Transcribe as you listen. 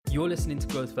You're listening to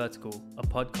Growth Vertical, a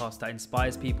podcast that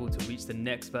inspires people to reach the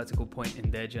next vertical point in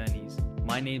their journeys.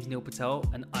 My name's Neil Patel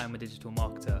and I'm a digital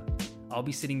marketer. I'll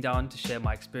be sitting down to share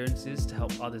my experiences to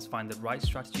help others find the right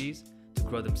strategies to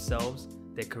grow themselves,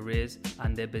 their careers,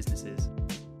 and their businesses.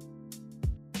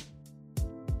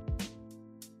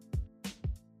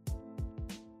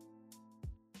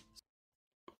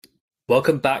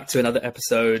 Welcome back to another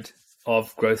episode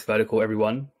of Growth Vertical,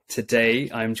 everyone. Today,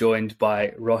 I'm joined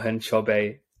by Rohan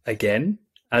Chaubey again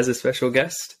as a special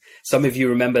guest. Some of you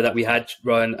remember that we had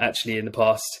Rohan actually in the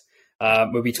past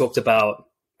where we talked about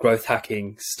growth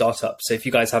hacking startups. So if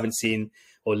you guys haven't seen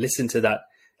or listened to that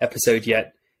episode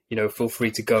yet, feel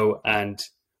free to go and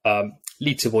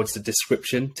lead towards the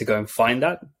description to go and find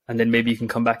that. And then maybe you can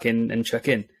come back in and check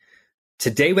in.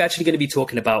 Today, we're actually going to be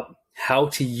talking about how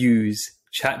to use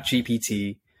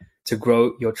ChatGPT to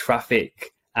grow your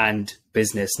traffic and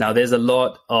business. Now, there's a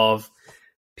lot of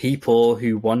people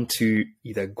who want to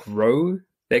either grow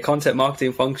their content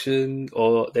marketing function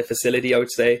or their facility, I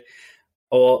would say,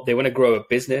 or they want to grow a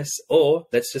business, or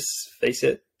let's just face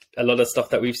it, a lot of stuff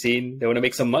that we've seen, they want to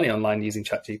make some money online using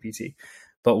ChatGPT.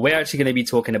 But we're actually going to be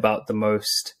talking about the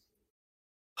most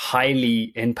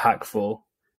highly impactful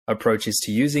approaches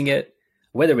to using it,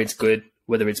 whether it's good,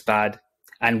 whether it's bad,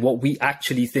 and what we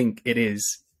actually think it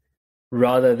is,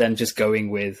 rather than just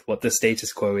going with what the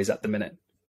status quo is at the minute.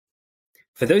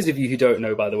 For those of you who don't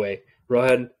know, by the way,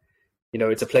 Rohan,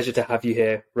 it's a pleasure to have you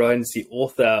here. Rohan's the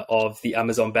author of the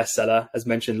Amazon bestseller, as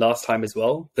mentioned last time as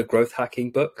well, the Growth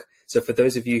Hacking book. So for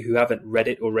those of you who haven't read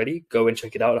it already, go and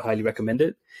check it out. I highly recommend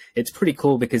it. It's pretty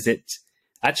cool because it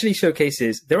actually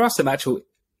showcases, there are some actual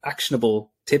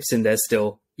actionable tips in there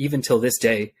still, even till this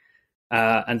day.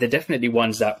 And they're definitely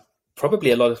ones that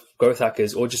probably a lot of growth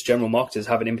hackers or just general marketers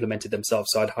haven't implemented themselves.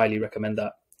 So I'd highly recommend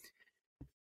that.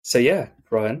 So yeah,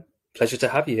 Rohan, pleasure to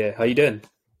have you here. How are you doing?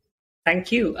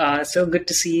 Thank you. So good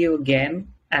to see you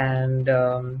again. And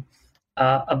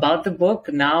about the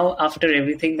book, now after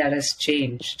everything that has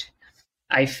changed,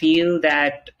 I feel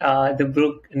that the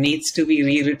book needs to be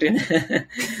rewritten.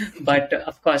 But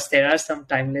of course, there are some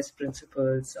timeless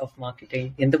principles of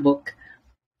marketing in the book.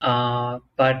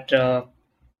 But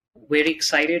we're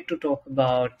excited to talk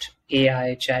about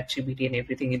AI, ChatGPT, and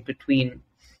everything in between.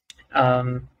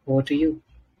 Over to you.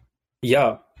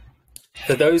 Yeah.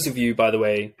 For those of you, by the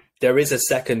way, there is a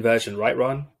second version, right,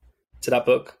 Ron, to that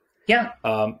book? Yeah.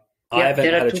 I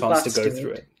haven't had a chance to go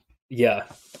through it. Yeah.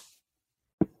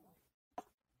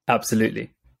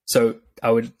 Absolutely. So I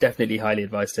would definitely highly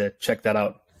advise to check that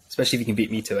out, especially if you can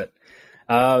beat me to it.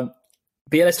 But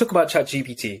yeah, let's talk about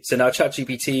ChatGPT. So now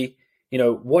ChatGPT,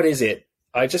 what is it?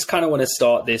 I just kind of want to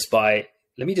start this by,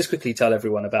 let me just quickly tell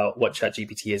everyone about what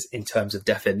ChatGPT is in terms of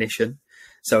definition.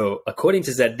 So according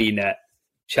to ZDNet,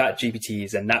 ChatGPT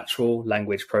is a natural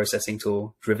language processing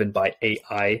tool driven by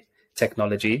AI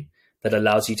technology that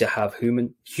allows you to have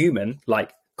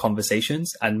human-like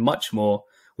conversations and much more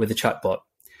with a chatbot.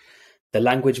 The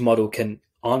language model can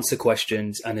answer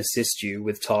questions and assist you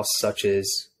with tasks such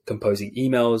as composing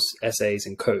emails, essays,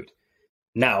 and code.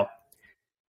 Now,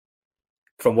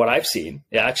 from what I've seen,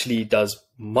 it actually does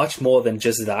much more than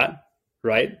just that,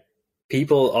 right?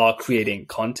 People are creating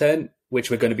content, which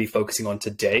we're going to be focusing on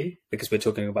today because we're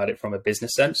talking about it from a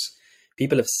business sense.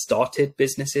 People have started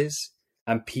businesses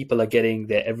and people are getting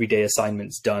their everyday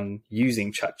assignments done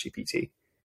using ChatGPT,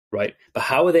 right? But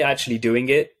how are they actually doing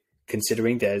it?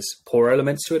 Considering there's poor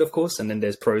elements to it, of course, and then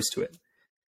there's pros to it.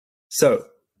 So,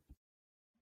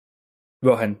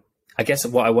 Rohan, I guess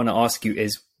what I want to ask you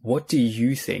is, what do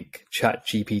you think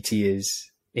ChatGPT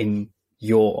is in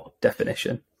your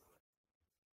definition?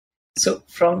 So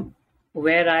from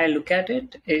where I look at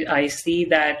it, I see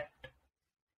that,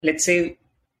 let's say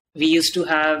we used to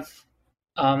have,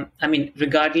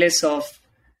 regardless of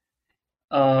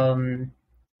a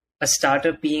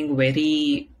startup being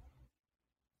very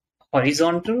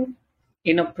horizontal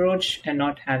in approach and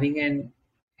not having an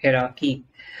hierarchy,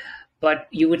 but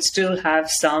you would still have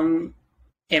some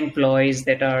employees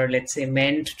that are, let's say,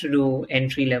 meant to do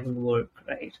entry-level work,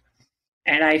 right?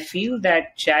 And I feel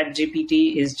that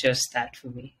ChatGPT is just that for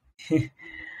me.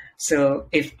 So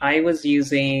if I was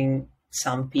using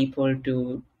some people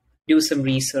to do some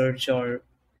research or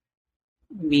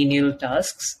menial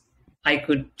tasks, I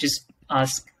could just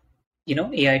ask,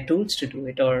 AI tools to do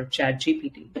it or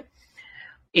ChatGPT.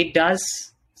 It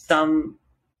does some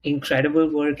incredible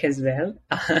work as well.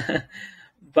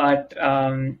 But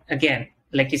again,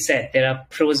 like you said, there are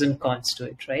pros and cons to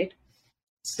it, right?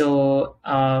 So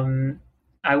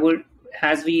I would,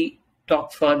 as we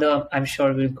talk further, I'm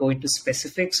sure we'll go into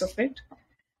specifics of it.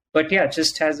 But yeah,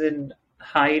 just as a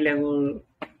high level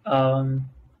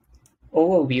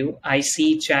overview, I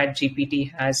see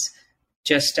ChatGPT as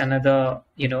just another,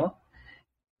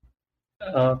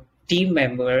 uh, team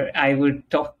member. I would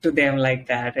talk to them like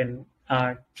that and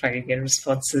try to get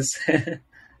responses.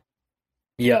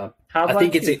 Yeah, How I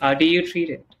think about you? How do you treat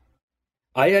it?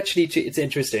 it's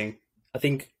interesting. I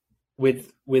think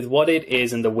with what it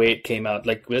is and the way it came out,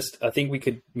 like I think we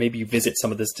could maybe visit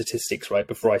some of the statistics right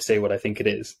before I say what I think it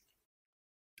is.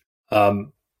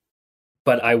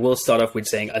 But I will start off with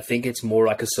saying I think it's more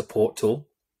like a support tool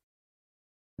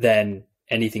than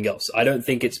anything else. I don't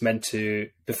think it's meant to,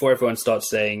 before everyone starts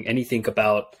saying anything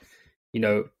about,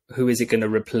 who is it going to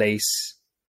replace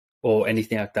or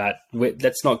anything like that.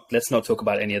 Let's not talk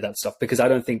about any of that stuff, because I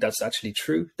don't think that's actually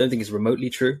true. Don't think it's remotely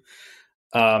true.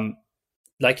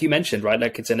 Like you mentioned, right?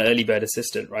 Like it's an early bird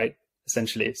assistant, right?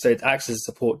 Essentially. So it acts as a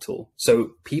support tool.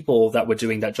 So people that were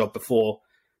doing that job before,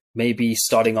 maybe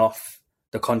starting off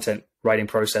the content writing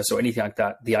process or anything like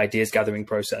that, the ideas gathering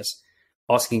process,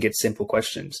 asking it simple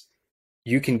questions,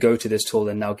 you can go to this tool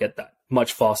and now get that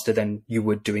much faster than you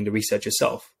would doing the research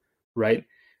yourself, right?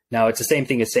 Now, it's the same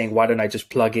thing as saying, why don't I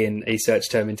just plug in a search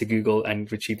term into Google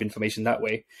and retrieve information that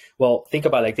way? Well, think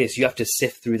about it like this. You have to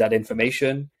sift through that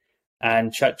information,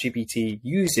 and ChatGPT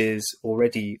uses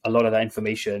already a lot of that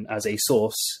information as a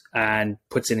source and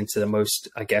puts it into the most,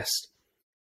 I guess,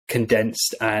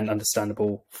 condensed and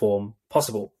understandable form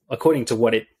possible, according to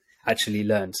what it actually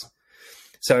learns.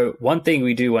 So one thing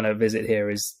we do want to visit here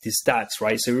is the stats,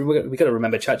 right? So we got to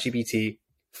remember ChatGPT,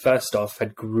 first off,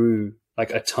 had grew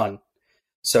like a ton.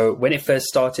 So when it first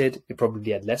started, it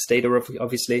probably had less data,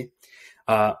 obviously.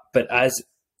 But as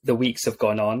the weeks have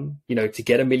gone on, to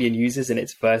get 1 million users in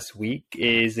its first week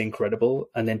is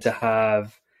incredible. And then to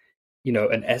have,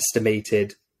 an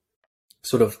estimated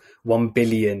sort of 1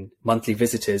 billion monthly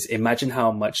visitors, imagine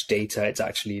how much data it's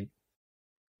actually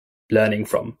learning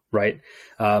from, right?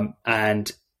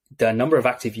 And the number of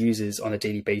active users on a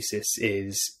daily basis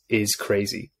is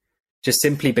crazy, just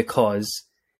simply because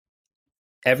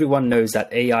everyone knows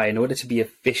that AI, in order to be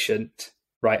efficient,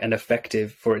 right, and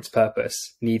effective for its purpose,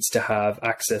 needs to have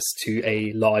access to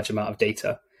a large amount of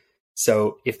data.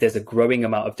 So if there's a growing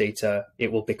amount of data,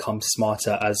 it will become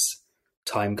smarter as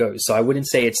time goes. So I wouldn't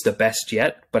say it's the best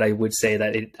yet, but I would say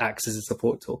that it acts as a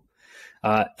support tool.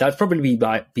 That'd probably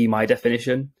be my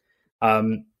definition.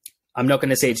 I'm not going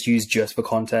to say it's used just for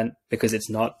content, because it's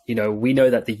not. We know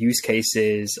that the use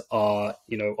cases are,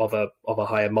 of a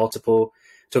higher multiple.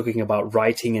 Talking about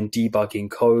writing and debugging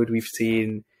code, we've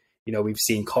seen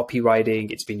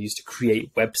copywriting. It's been used to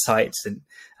create websites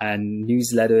and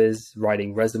newsletters,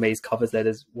 writing resumes, covers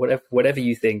letters, whatever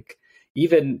you think.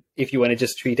 Even if you want to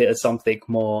just treat it as something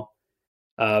more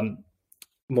time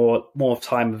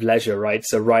of leisure, right?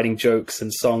 So writing jokes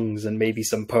and songs and maybe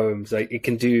some poems, like it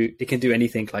can do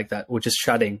anything like that, or just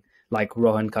chatting, like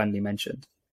Rohan kindly mentioned.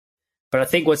 But I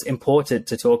think what's important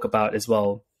to talk about as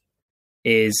well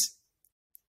is,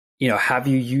 have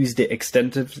you used it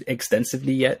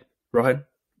extensively yet, Rohan?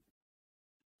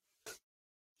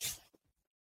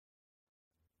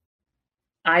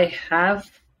 I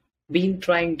have been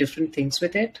trying different things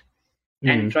with it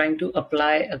and trying to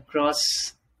apply across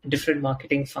different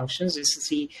marketing functions just to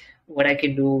see what I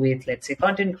can do with, let's say,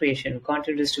 content creation,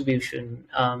 content distribution,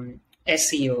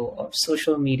 SEO or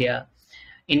social media,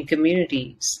 in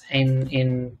communities,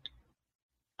 in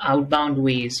outbound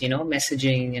ways,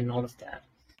 messaging and all of that,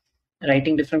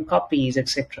 writing different copies,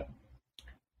 etc.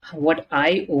 What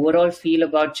I overall feel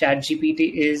about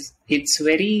ChatGPT is it's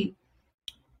very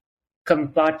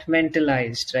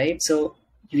compartmentalized, right? So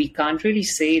we can't really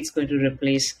say it's going to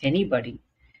replace anybody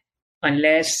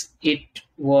unless it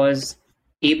was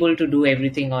able to do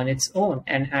everything on its own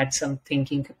and had some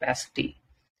thinking capacity.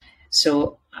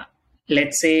 So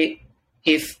let's say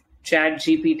if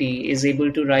ChatGPT is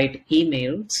able to write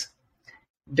emails,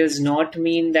 does not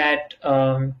mean that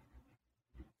the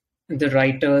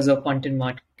writers or content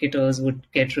marketers would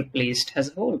get replaced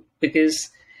as a whole, because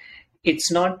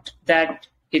it's not that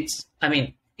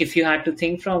if you had to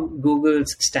think from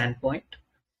Google's standpoint,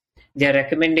 their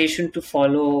recommendation to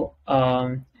follow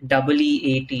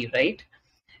EEAT, right?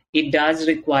 It does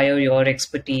require your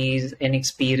expertise and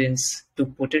experience to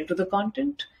put into the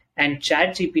content, and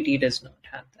ChatGPT does not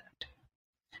have that.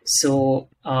 So,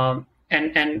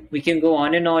 and we can go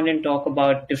on and talk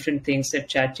about different things that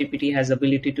ChatGPT has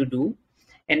ability to do,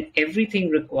 and everything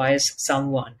requires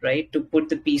someone, right, to put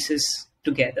the pieces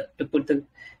together, to put the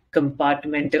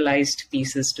compartmentalized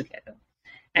pieces together.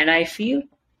 And I feel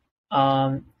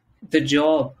the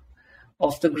job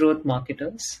of the growth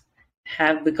marketers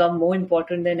have become more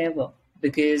important than ever,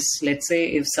 because let's say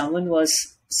if someone was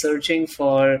searching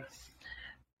for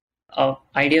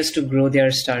ideas to grow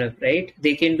their startup, right?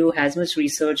 They can do as much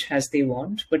research as they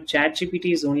want, but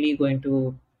ChatGPT is only going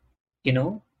to, you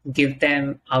know, give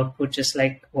them output just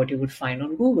like what you would find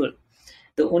on Google.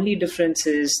 The only difference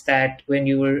is that when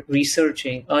you were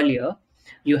researching earlier,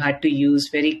 you had to use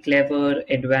very clever,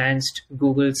 advanced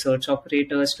Google search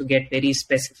operators to get very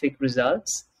specific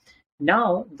results.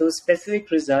 Now, those specific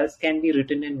results can be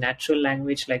written in natural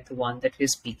language like the one that we're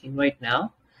speaking right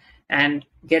now and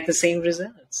get the same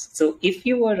results. So if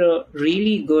you were a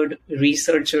really good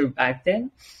researcher back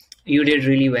then, you did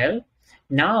really well.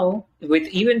 Now, with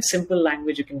even simple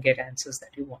language, you can get answers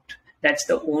that you want. That's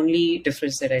the only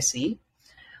difference that I see.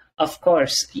 Of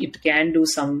course, it can do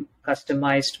some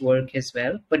customized work as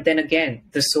well. But then again,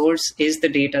 the source is the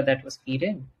data that was fed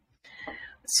in.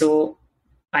 So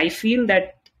I feel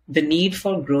that the need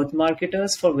for growth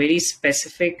marketers for very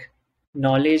specific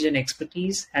knowledge and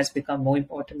expertise has become more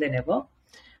important than ever.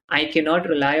 I cannot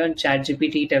rely on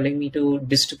ChatGPT telling me to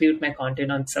distribute my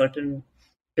content on certain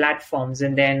platforms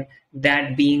and then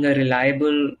that being a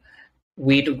reliable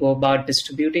way to go about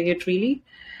distributing it really.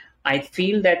 I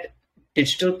feel that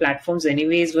digital platforms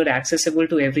anyways were accessible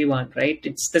to everyone, right?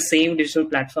 It's the same digital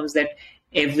platforms that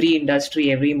every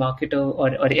industry, every marketer or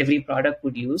every product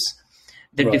would use.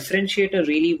 The Right. differentiator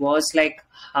really was like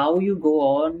how you go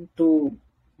on to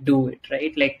do it,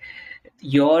 right? Like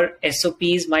your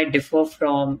SOPs might differ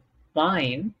from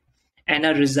mine and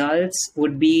our results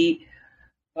would be,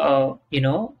 a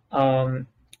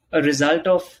result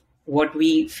of what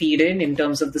we feed in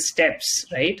terms of the steps,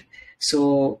 right?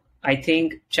 So I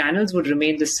think channels would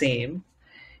remain the same.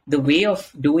 The way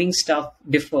of doing stuff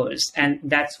differs, and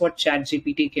that's what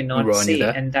ChatGPT cannot Rohan, you say,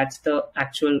 there? and that's the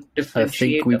actual I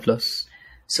think we differentiator. plus.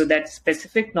 So that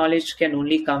specific knowledge can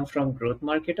only come from growth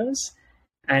marketers,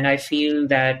 and I feel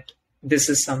that this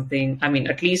is something. I mean,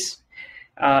 at least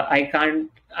I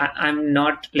can't. I'm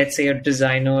not, let's say, a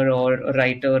designer or a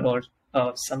writer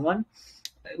or someone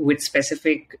with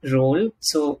specific role.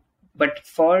 So, but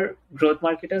for growth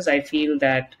marketers, I feel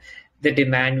that the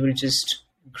demand will just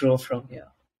grow from here.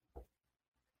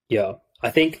 Yeah, I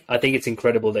think it's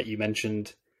incredible that you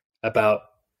mentioned about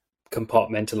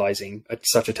compartmentalizing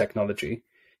such a technology.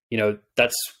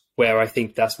 That's where I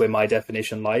think that's where my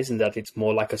definition lies, in that it's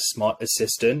more like a smart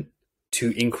assistant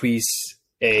to increase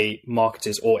a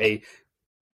marketer's or a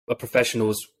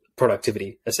professional's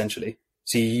productivity, essentially.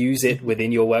 So you use it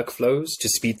within your workflows to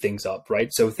speed things up, right?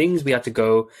 So things we had to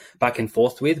go back and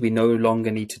forth with, we no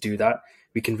longer need to do that.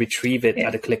 We can retrieve it Yeah.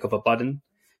 at a click of a button.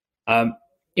 Um,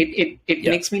 It Yeah.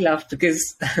 makes me laugh because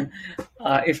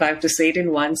if I have to say it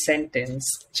in one sentence,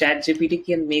 ChatGPT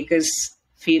can make us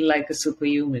feel like a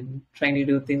superhuman trying to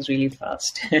do things really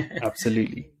fast.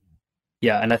 Absolutely.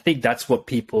 Yeah, and I think that's what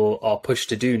people are pushed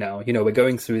to do now. We're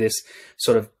going through this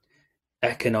sort of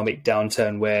economic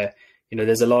downturn where,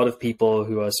 there's a lot of people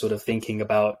who are sort of thinking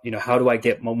about, how do I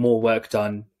get more work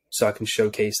done so I can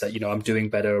showcase that, I'm doing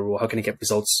better, or how can I get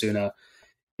results sooner?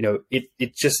 It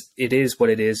is what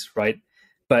it is, right?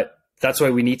 But that's why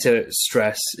we need to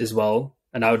stress as well.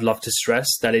 And I would love to stress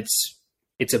that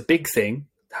it's a big thing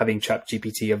having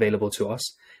ChatGPT available to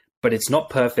us, but it's not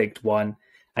perfect, one,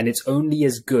 and it's only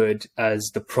as good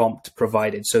as the prompt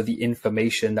provided. So the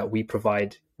information that we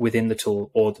provide within the tool,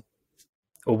 or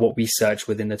what we search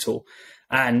within the tool,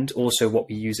 and also what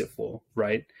we use it for,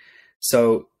 right?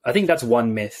 So I think that's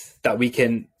one myth that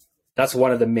that's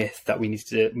one of the myths we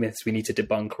need to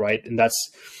debunk, right? And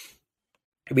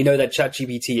we know that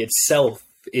ChatGPT itself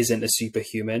isn't a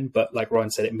superhuman, but like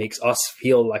Rohan said, it makes us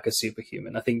feel like a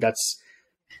superhuman. I think that's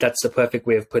the perfect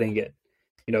way of putting it.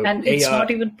 And it's AI,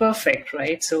 not even perfect,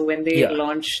 right? So when they Yeah.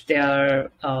 launched their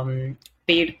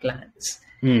paid plans,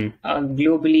 Mm,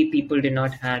 globally, people did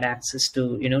not had access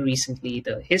to, recently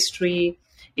the history.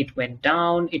 It went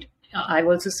down. I've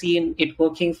also seen it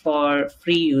working for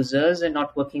free users and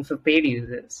not working for paid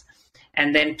users.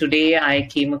 And then today I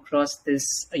came across this,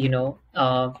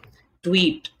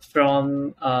 tweet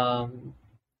from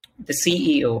the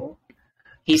CEO.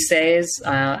 He says,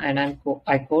 and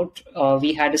I quote,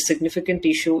 we had a significant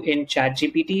issue in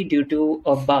ChatGPT due to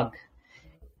a bug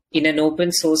in an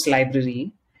open source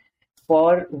library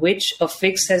for which a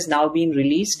fix has now been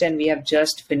released and we have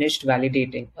just finished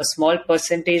validating. A small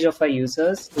percentage of our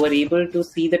users were able to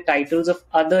see the titles of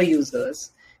other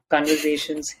users'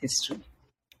 conversations history.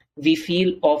 We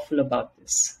feel awful about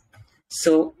this.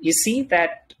 So you see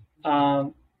that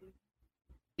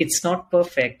it's not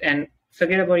perfect, and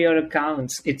forget about your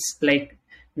accounts. It's like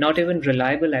not even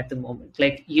reliable at the moment.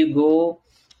 Like you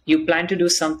plan to do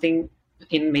something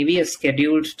in maybe a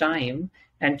scheduled time,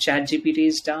 and ChatGPT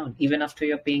is down even after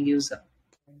you're paying user.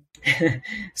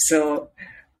 So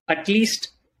At least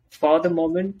for the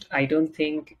moment, I don't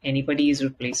think anybody is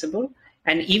replaceable.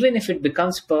 And even if it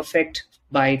becomes perfect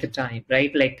by the time,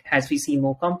 right? Like as we see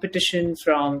more competition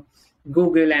from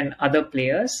Google and other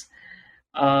players,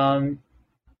 um,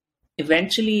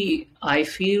 eventually I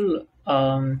feel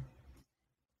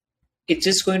it's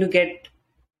just going to get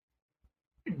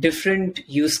different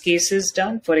use cases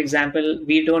done. For example,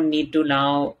 we don't need to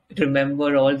now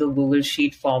remember all the Google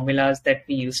Sheet formulas that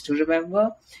we used to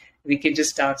remember. We can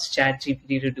just ask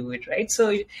ChatGPT to do it, right?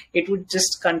 So it would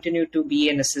just continue to be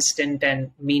an assistant,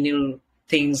 and menial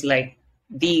things like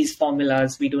these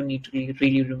formulas we don't need to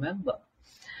really remember.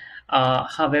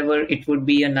 However, it would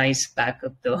be a nice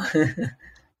backup though.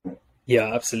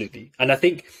 Yeah, absolutely. And I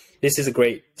think this is a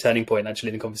great turning point actually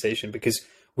in the conversation, because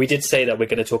we did say that we're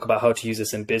going to talk about how to use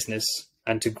this in business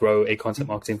and to grow a content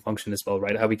marketing function as well,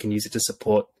 right? How we can use it to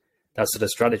support that sort of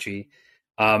strategy.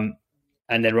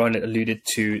 And then Rohan alluded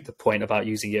to the point about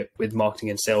using it with marketing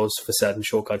and sales for certain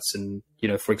shortcuts and,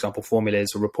 for example,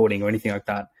 formulas or reporting or anything like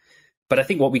that. But I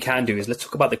think what we can do is let's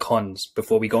talk about the cons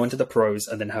before we go into the pros,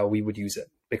 and then how we would use it.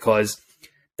 Because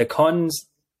the cons,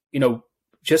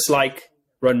 just like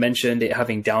Ron mentioned, it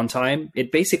having downtime,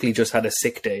 it basically just had a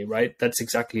sick day, right? That's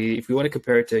exactly, if we want to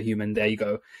compare it to a human, there you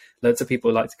go. Lots of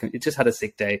people it just had a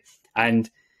sick day. And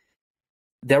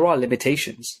there are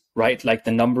limitations, right? Like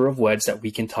the number of words that we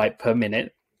can type per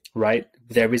minute, right?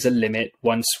 There is a limit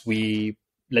once we,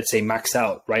 let's say, max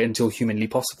out, right? Until humanly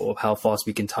possible of how fast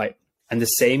we can type. And the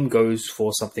same goes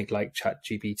for something like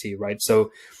ChatGPT, right?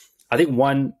 So I think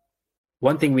one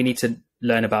thing we need to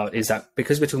learn about is that,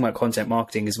 because we're talking about content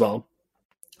marketing as well,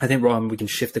 I think, Rohan, we can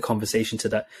shift the conversation to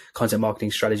that content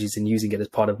marketing strategies and using it as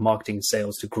part of marketing and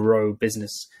sales to grow a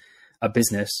business.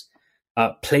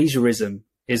 Plagiarism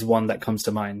is one that comes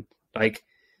to mind,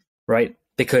 right?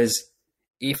 Because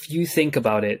if you think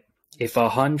about it, if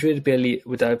 100 billion,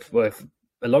 if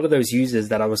a lot of those users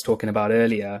that I was talking about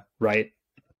earlier, right,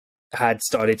 had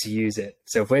started to use it.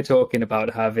 So if we're talking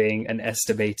about having an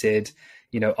estimated,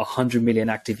 100 million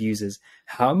active users,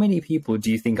 how many people do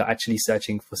you think are actually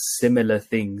searching for similar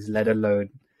things, let alone,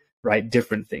 right,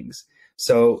 different things?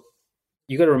 So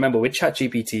you got to remember, with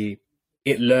ChatGPT,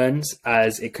 it learns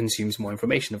as it consumes more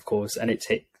information, of course, and it's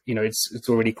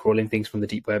already crawling things from the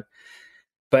deep web.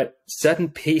 But certain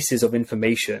pieces of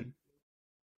information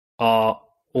are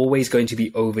always going to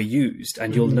be overused,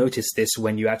 and you'll notice this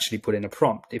when you actually put in a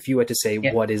prompt. If you were to say,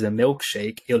 what is a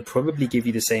milkshake, it'll probably give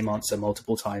you the same answer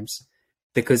multiple times,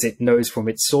 because it knows from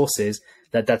its sources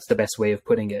that that's the best way of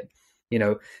putting it.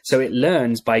 So it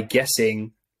learns by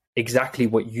guessing exactly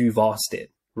what you've asked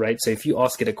it, right? So if you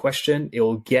ask it a question, it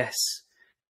will guess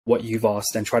what you've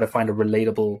asked and try to find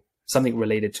something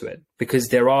related to it, because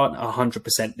there aren't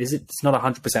 100%. It's not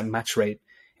 100% match rate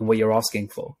in what you're asking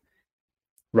for,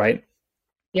 right?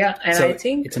 Yeah, and So I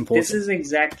think it's important. this is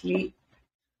exactly.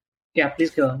 Yeah,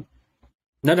 please go on.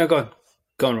 No, go on.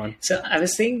 Go on, Ron. So I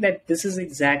was saying that this is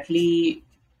exactly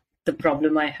the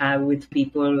problem I have with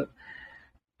people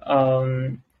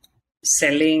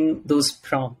selling those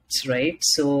prompts, right?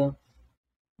 So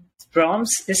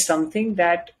prompts is something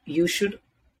that you should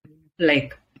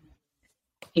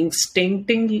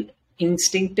instinctively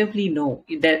know.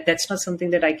 That's not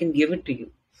something that I can give it to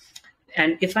you.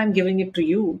 And if I'm giving it to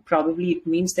you, probably it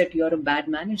means that you're a bad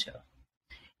manager.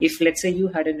 If, let's say, you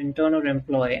had an intern or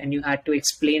employee and you had to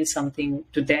explain something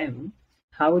to them,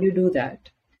 how would you do that?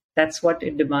 That's what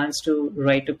it demands to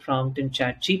write a prompt in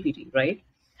ChatGPT, right?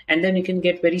 And then you can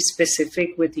get very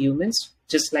specific with humans,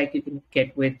 just like you can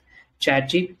get with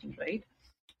ChatGPT, right?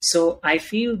 So I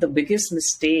feel the biggest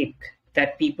mistake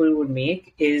that people would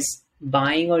make is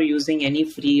buying or using any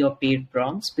free or paid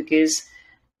prompts, because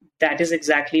that is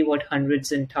exactly what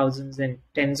hundreds and thousands and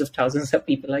tens of thousands of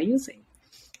people are using.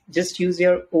 Just use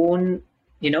your own,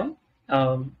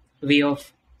 way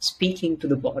of speaking to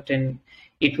the bot, and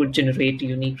it would generate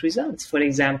unique results. For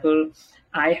example,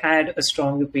 I had a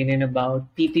strong opinion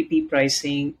about PPP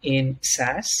pricing in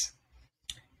SaaS,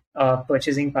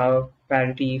 purchasing power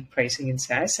parity pricing in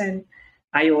SaaS, and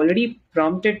I already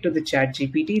prompted to the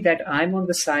ChatGPT that I'm on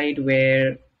the side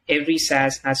where every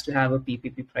SaaS has to have a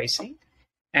PPP pricing.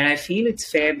 And I feel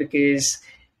it's fair because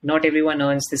not everyone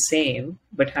earns the same,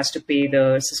 but has to pay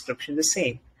the subscription the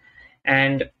same.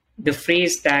 And the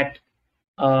phrase that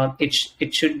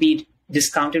it should be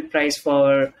discounted price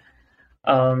for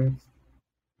a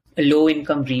low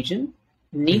income region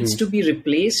needs to be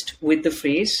replaced with the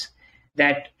phrase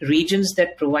that regions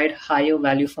that provide higher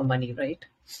value for money, right?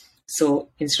 So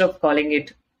instead of calling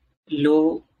it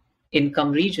low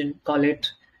income region, call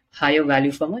it higher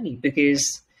value for money,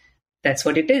 because that's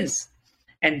what it is.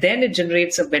 And then it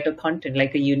generates a better content,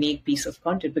 like a unique piece of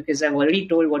content, because I've already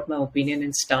told what my opinion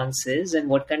and stance is and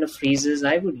what kind of phrases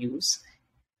I would use.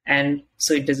 And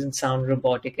so it doesn't sound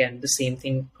robotic and the same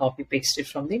thing copy pasted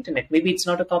from the internet. Maybe it's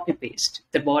not a copy paste.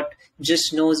 The bot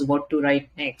just knows what to write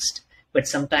next, but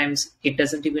sometimes it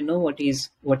doesn't even know what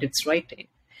it's writing.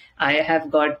 I have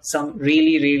got some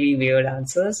really, really weird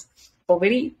answers for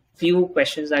very few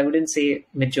questions. I wouldn't say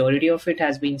majority of it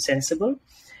has been sensible,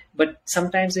 but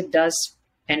sometimes it does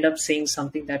end up saying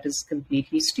something that is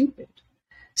completely stupid.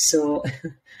 So,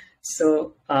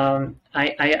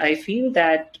 I feel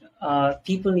that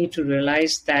people need to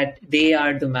realize that they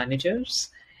are the managers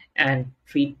and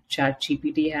treat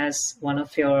ChatGPT as one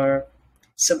of your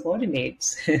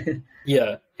subordinates.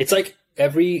 Yeah, it's like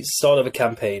every start of a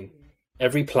campaign,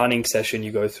 every planning session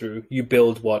you go through, you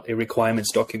build a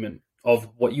requirements document of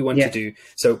what you want to do.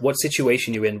 So what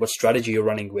situation you're in, what strategy you're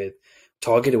running with,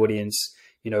 target audience,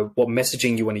 what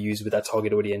messaging you want to use with that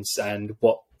target audience, and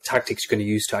what tactics you're going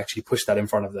to use to actually push that in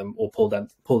front of them or pull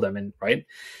them in, right?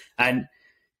 And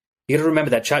you got to remember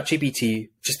that ChatGPT,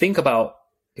 just think about,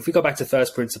 if we go back to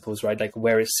first principles, right? Like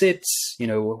where it sits,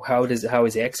 how is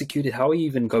it executed? How are you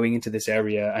even going into this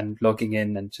area and logging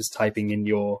in and just typing in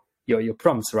your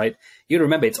prompts, right? You got to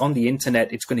remember, it's on the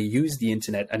internet. It's going to use the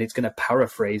internet and it's going to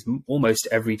paraphrase almost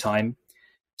every time.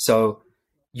 So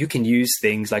you can use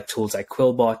things like tools like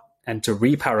Quillbot and to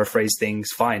re-paraphrase things,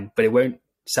 fine, but it won't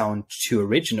sound too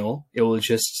original. It will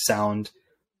just sound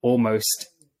almost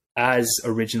as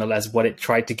original as what it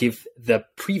tried to give the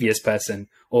previous person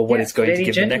or what it's going to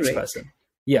give the next person.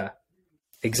 Yeah,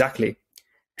 exactly.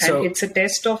 And so it's a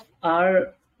test of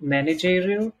our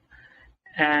managerial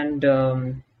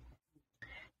and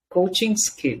coaching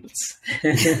skills.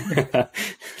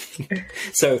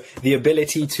 So the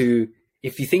ability to,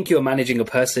 if you think you're managing a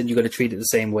person, you got to treat it the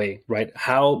same way, right?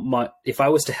 If I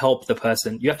was to help the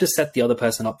person, you have to set the other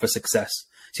person up for success.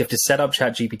 So you have to set up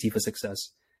ChatGPT for success.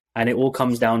 And it all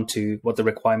comes down to what the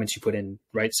requirements you put in,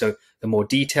 right? So the more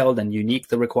detailed and unique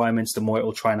the requirements, the more it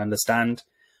will try and understand.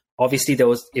 Obviously,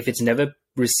 if it's never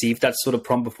received that sort of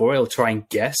prompt before, it'll try and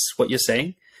guess what you're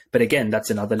saying. But again, that's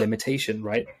another limitation,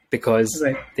 right? Because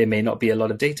there may not be a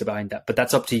lot of data behind that. But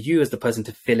that's up to you as the person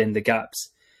to fill in the gaps.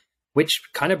 Which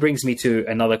kind of brings me to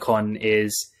another con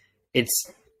is it's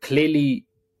clearly,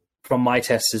 from my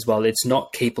tests as well, it's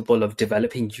not capable of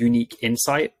developing unique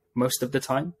insight most of the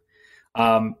time.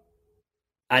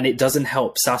 And it doesn't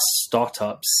help SaaS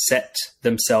startups set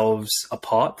themselves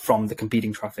apart from the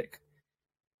competing traffic.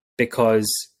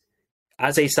 Because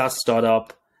as a SaaS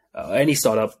startup, any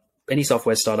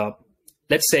software startup,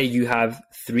 let's say you have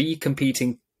 3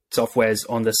 competing softwares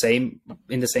in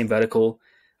the same vertical,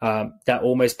 that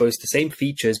almost boast the same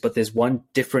features, but there's one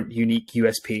different unique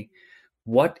USP.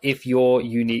 What if your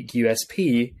unique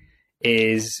USP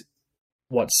is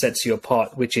what sets you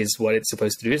apart, which is what it's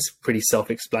supposed to do? It's pretty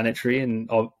self-explanatory and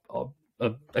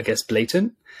I guess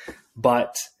blatant.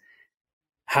 But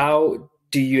how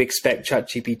do you expect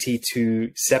ChatGPT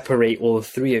to separate all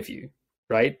 3 of you,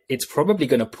 right? It's probably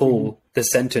going to pull the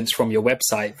sentence from your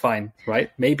website, fine,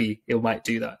 right? Maybe it might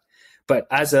do that. But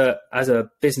as a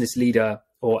business leader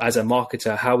or as a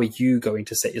marketer, how are you going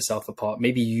to set yourself apart?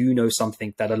 Maybe you know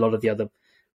something that a lot of the other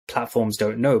platforms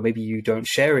don't know. Maybe you don't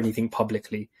share anything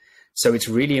publicly. So it's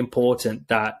really important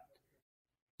that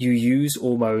you use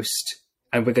almost,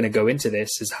 and we're going to go into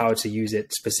this, is how to use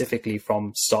it specifically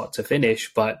from start to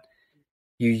finish, but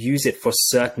you use it for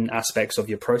certain aspects of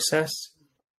your process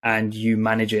and you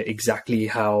manage it exactly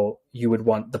how you would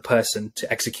want the person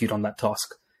to execute on that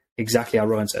task. Exactly how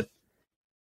Rohan said.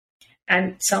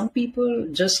 And some people,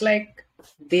 just like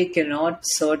they cannot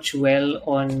search well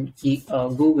on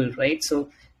Google, right? So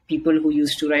people who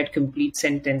used to write complete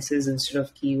sentences instead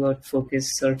of keyword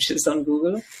focused searches on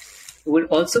Google would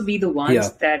also be the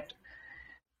ones that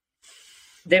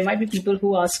there might be people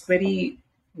who ask very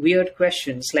weird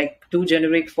questions, like too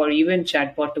generic for even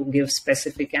chatbot to give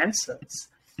specific answers.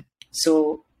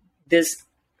 So this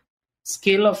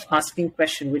skill of asking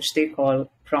question, which they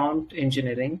call prompt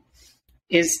engineering,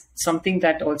 is something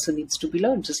that also needs to be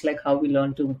learned, just like how we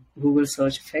learn to Google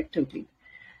search effectively.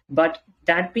 But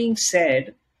that being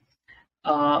said,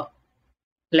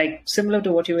 like similar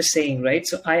to what you were saying, right?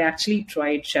 So I actually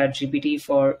tried ChatGPT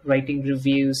for writing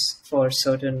reviews for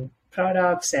certain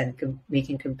products and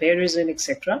making comparison,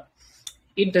 etc.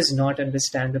 It does not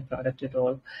understand the product at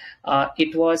all.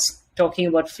 It was talking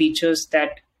about features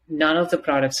that none of the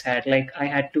products had. Like I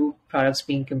had 2 products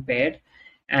being compared,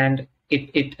 and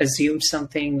it assumed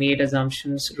something, made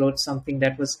assumptions, wrote something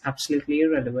that was absolutely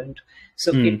irrelevant.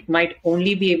 So it might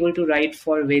only be able to write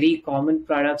for very common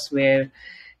products where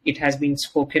it has been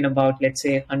spoken about, let's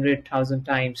say, 100,000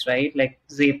 times, right? Like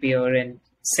Zapier and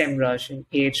SEMrush and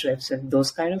Ahrefs and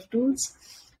those kind of tools.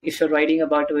 If you're writing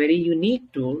about a very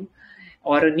unique tool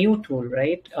or a new tool,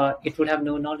 right, it would have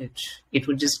no knowledge. It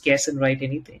would just guess and write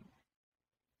anything.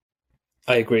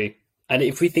 I agree. And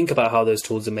if we think about how those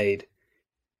tools are made,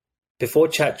 before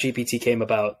ChatGPT came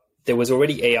about, there was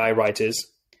already AI writers.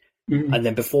 Mm-hmm. And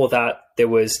then before that, there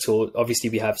was tool. Obviously,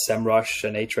 we have SEMrush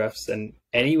and Ahrefs and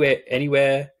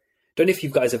anywhere. Don't know if you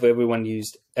guys have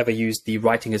ever used the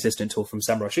writing assistant tool from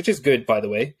SEMrush, which is good, by the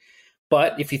way.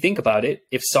 But if you think about it,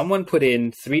 if someone put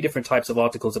in 3 different types of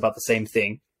articles about the same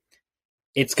thing,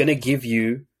 it's going to give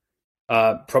you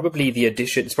probably the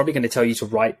addition. It's probably going to tell you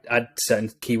to add certain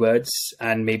keywords,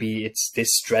 and maybe it's this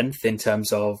strength in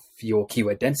terms of your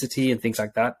keyword density and things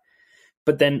like that.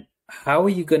 But then how are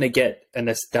you going to get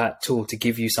that tool to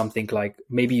give you something like,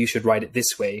 maybe you should write it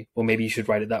this way, or maybe you should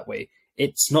write it that way?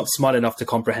 It's not smart enough to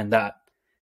comprehend that,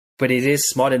 but it is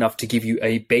smart enough to give you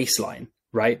a baseline,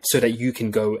 right? So that you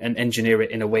can go and engineer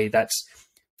it in a way that's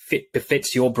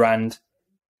befits your brand,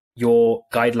 your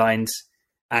guidelines,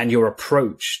 and your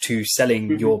approach to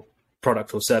selling your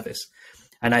product or service.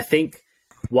 And I think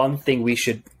one thing we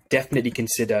should definitely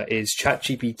consider is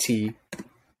ChatGPT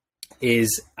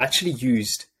is actually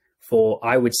used for,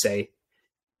 I would say,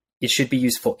 it should be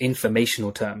used for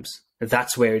informational terms.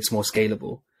 That's where it's more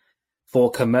scalable. For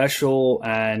commercial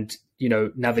and,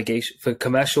 navigation, for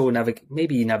commercial,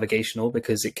 maybe navigational,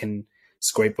 because it can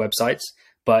scrape websites,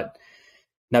 but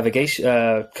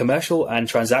navigation, commercial and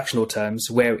transactional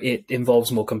terms where it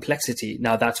involves more complexity.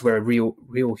 Now that's where a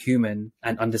real human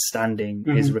and understanding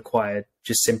is required,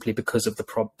 just simply because of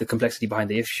the complexity behind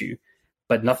the issue.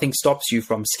 But nothing stops you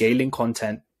from scaling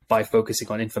content by focusing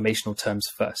on informational terms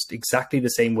first. Exactly the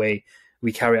same way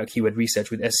we carry out keyword research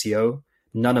with SEO,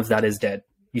 none of that is dead.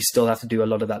 You still have to do a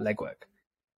lot of that legwork.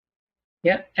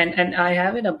 Yeah, and I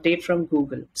have an update from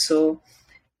Google. So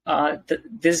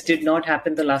this did not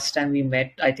happen the last time we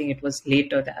met. I think it was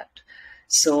later that.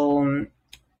 So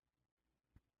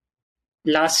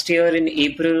last year in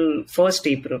April, 1st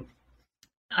April,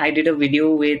 I did a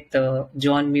video with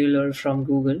John Mueller from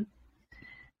Google.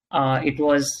 It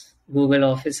was Google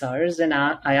office hours, and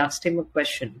I asked him a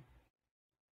question.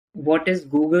 What is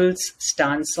Google's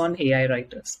stance on AI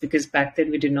writers? Because back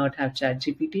then we did not have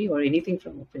ChatGPT or anything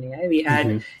from OpenAI. We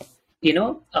had,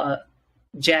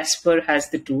 Jasper has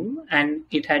the tool, and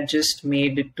it had just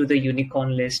made it to the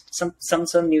unicorn list.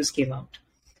 Some news came out.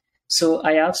 So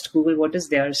I asked Google, what is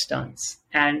their stance?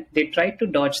 And they tried to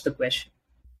dodge the question.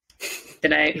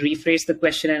 Then I rephrased the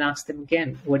question and asked them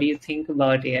again, what do you think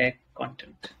about AI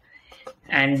content?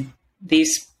 And they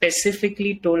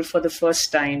specifically told for the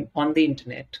first time on the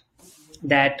internet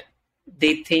that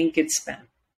they think it's spam,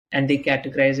 and they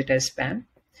categorize it as spam.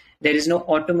 There is no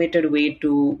automated way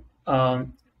to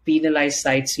penalize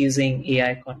sites using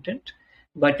AI content,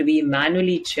 but we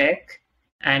manually check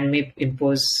and may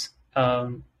impose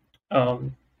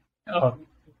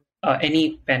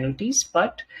any penalties.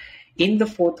 But in the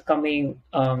forthcoming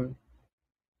core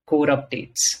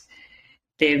updates,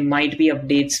 there might be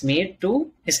updates made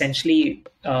to essentially,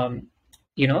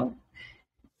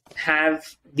 have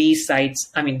these sites.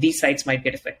 I mean, these sites might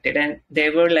get affected. And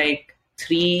there were like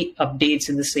 3 updates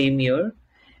in the same year.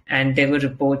 And there were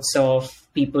reports of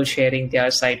people sharing their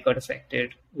site got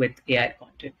affected with AI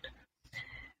content.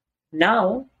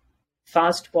 Now,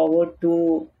 fast forward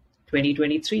to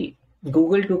 2023,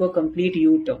 Google took a complete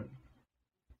U-turn.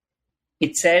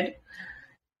 It said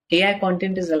AI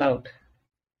content is allowed.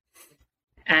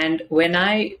 And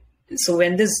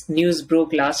when this news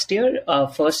broke last year,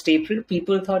 1st April,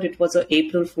 people thought it was an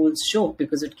April Fool's joke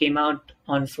because it came out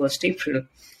on 1st April.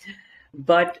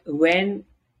 But when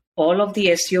all of the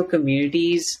SEO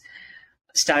communities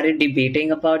started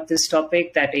debating about this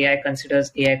topic, that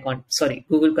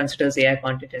Google considers AI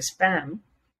content as spam,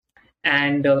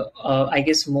 and I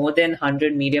guess more than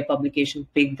 100 media publications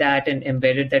picked that and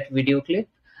embedded that video clip,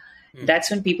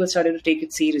 that's when people started to take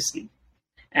it seriously.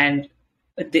 And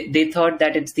they thought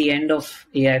that it's the end of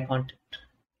AI content.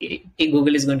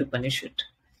 Google is going to punish it.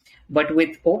 But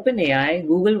with OpenAI,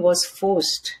 Google was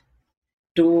forced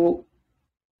to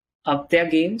up their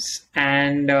games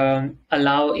and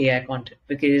allow AI content,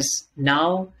 because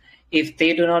now if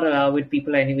they do not allow it,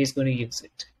 people are anyways going to use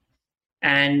it.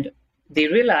 And they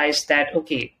realized that,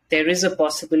 okay, there is a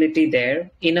possibility there.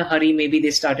 In a hurry, maybe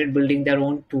they started building their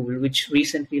own tool, which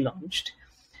recently launched.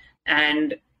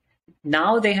 And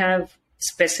now they have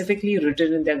specifically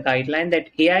written in their guideline that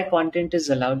AI content is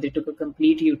allowed. They took a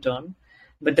complete U-turn,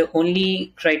 but the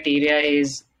only criteria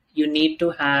is you need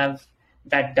to have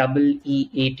that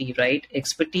EEAT, right?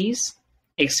 Expertise,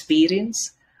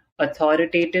 experience,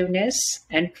 authoritativeness,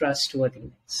 and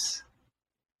trustworthiness.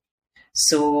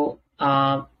 So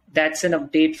that's an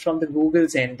update from the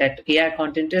Google's end that AI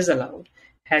content is allowed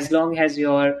as long as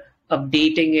you're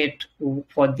updating it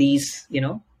for these,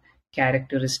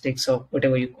 characteristics or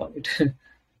whatever you call it.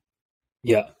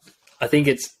 Yeah, I think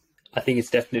it's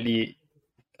definitely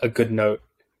a good note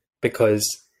because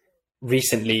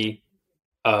recently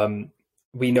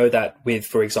we know that with,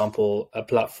 for example,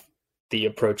 the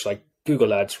approach like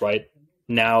Google Ads, right,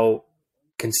 now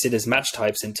considers match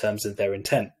types in terms of their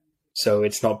intent. So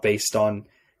it's not based on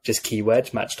just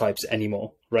keyword match types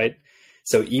anymore, right?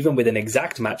 So even with an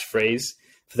exact match phrase,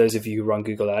 for those of you who run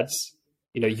Google Ads,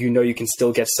 you can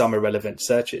still get some irrelevant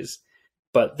searches.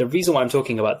 But the reason why I'm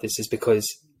talking about this is because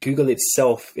Google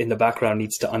itself in the background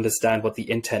needs to understand what the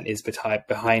intent is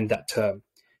behind that term.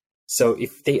 So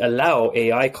if they allow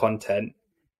AI content,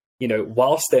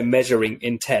 whilst they're measuring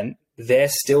intent, they're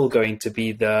still going to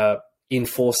be the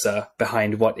enforcer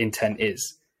behind what intent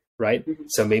is, right? Mm-hmm.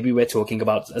 So maybe we're talking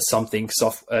about a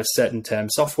certain term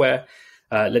software.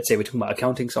 Let's say we're talking about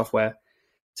accounting software.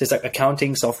 So it's like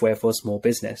accounting software for small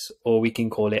business, or we can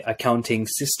call it accounting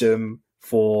system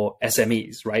for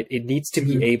SMEs, right? It needs to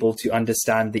be able to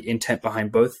understand the intent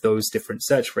behind both those different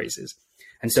search phrases.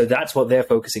 And so that's what they're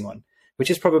focusing on,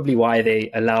 which is probably why they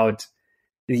allowed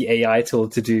the AI tool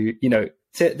to do,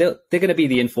 they're going to be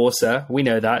the enforcer. We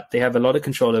know that. They have a lot of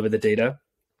control over the data.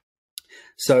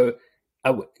 So,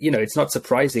 it's not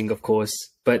surprising, of course,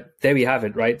 but there we have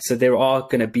it, right? So there are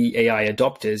going to be AI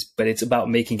adopters, but it's about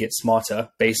making it smarter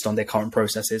based on their current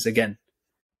processes. Again,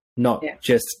 not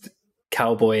just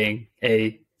cowboying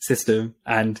a system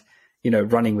and,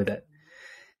 running with it.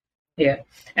 Yeah.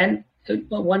 And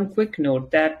one quick note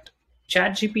that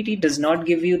ChatGPT does not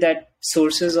give you that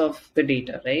sources of the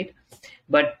data, right?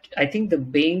 But I think the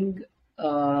Bing,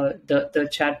 the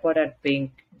chatbot at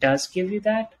Bing does give you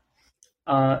that.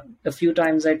 A few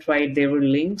times I tried, there were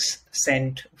links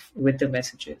sent with the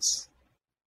messages.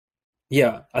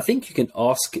 Yeah, I think you can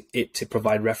ask it to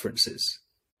provide references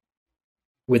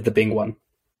with the Bing one.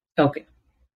 Okay.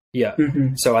 Yeah.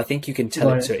 Mm-hmm. So I think you can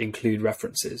tell it to include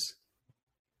references.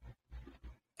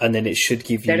 And then it should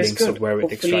give you links of where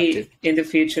it extracted. In the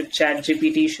future,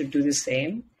 ChatGPT should do the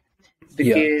same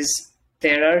because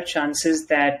there are chances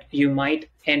that you might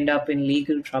end up in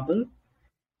legal trouble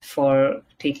for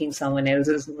taking someone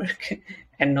else's work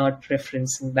and not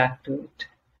referencing back to it.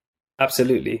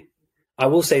 Absolutely. I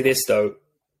will say this, though.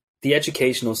 The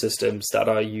educational systems that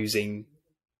are using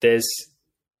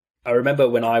I remember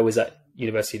when I was at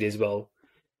university as well,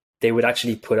 they would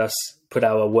actually put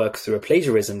our work through a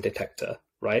plagiarism detector.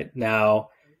 Right now,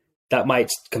 that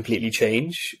might completely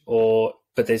change,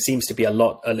 but there seems to be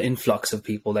an influx of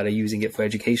people that are using it for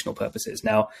educational purposes.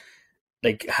 Now,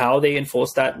 like how they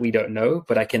enforce that, we don't know,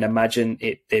 but I can imagine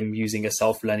them using a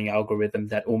self-learning algorithm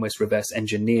that almost reverse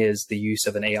engineers the use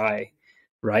of an AI,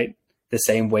 right? The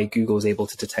same way Google's able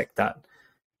to detect that.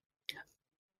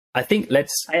 I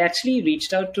actually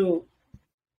reached out to.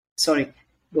 Sorry,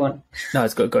 go on. No,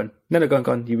 it's good. Go on. No, go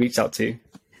on. You reached out to.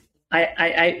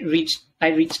 I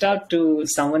reached out to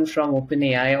someone from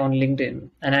OpenAI on LinkedIn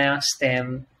and I asked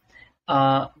them,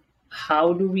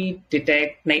 how do we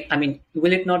detect,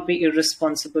 will it not be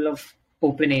irresponsible of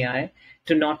OpenAI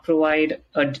to not provide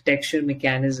a detection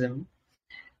mechanism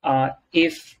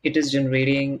if it is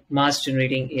mass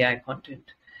generating AI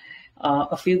content?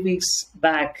 A few weeks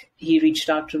back, he reached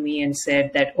out to me and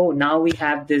said that, now we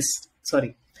have this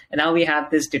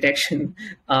detection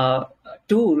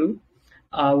tool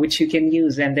which you can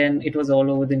use, and then it was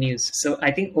all over the news. So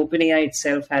I think OpenAI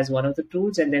itself has one of the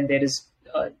tools, and then there is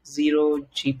Zero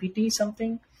GPT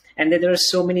something, and then there are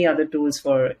so many other tools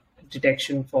for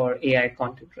detection for AI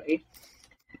content, right?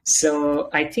 So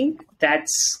I think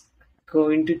that's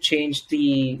going to change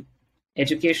the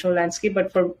educational landscape,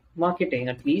 but for marketing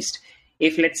at least,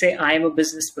 if let's say I am a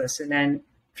business person and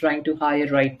trying to hire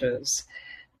writers,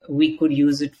 we could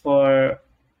use it for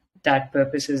that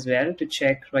purpose as well, to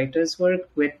check writers' work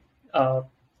with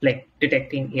like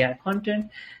detecting AI content.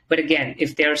 But again,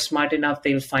 if they're smart enough,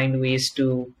 they'll find ways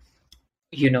to,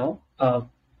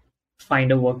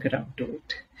 find a workaround to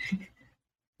it.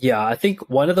 Yeah, I think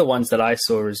one of the ones that I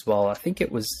saw as well, I think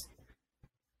is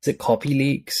it copy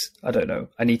leaks? I don't know.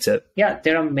 I need to. Yeah,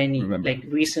 there are many. Remember. Like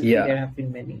recently, there have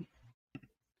been many.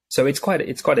 So it's quite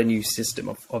a new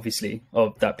system, obviously,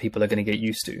 that people are going to get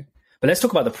used to. But let's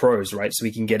talk about the pros, right? So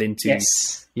we can get into,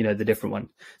 the different one.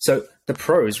 So the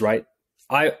pros, right?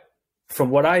 From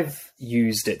what I've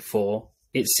used it for,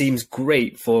 it seems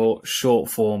great for short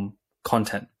form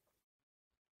content,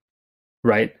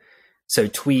 right? So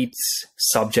tweets,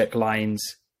 subject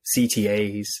lines,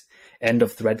 CTAs, end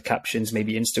of thread captions,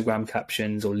 maybe Instagram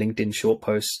captions or LinkedIn short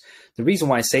posts. The reason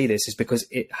why I say this is because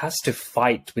it has to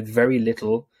fight with very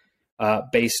little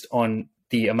based on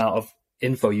the amount of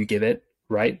info you give it,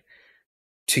 right?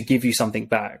 To give you something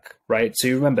back, right? So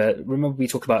you remember we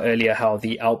talked about earlier how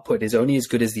the output is only as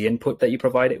good as the input that you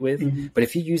provide it with. Mm-hmm. But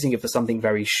if you're using it for something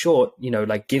very short,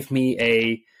 like give me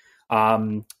a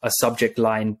subject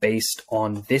line based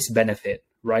on this benefit,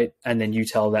 right? And then you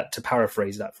tell that to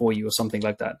paraphrase that for you or something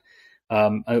like that.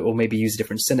 Or maybe use a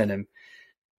different synonym.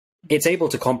 It's able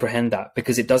to comprehend that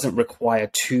because it doesn't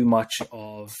require too much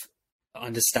of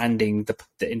understanding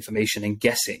the information and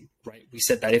guessing, right? We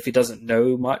said that if it doesn't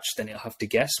know much, then it'll have to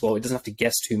guess. Well, it doesn't have to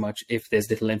guess too much if there's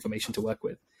little information to work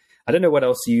with. I don't know what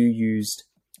else you used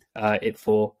it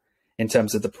for in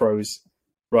terms of the pros.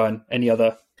 Rohan, any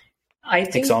other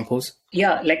examples?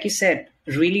 Yeah, like you said,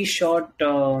 really short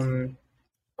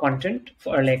content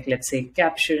for, like, let's say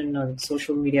caption on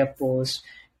social media posts,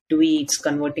 tweets,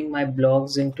 converting my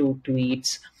blogs into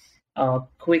tweets,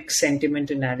 quick sentiment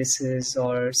analysis,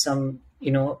 or some,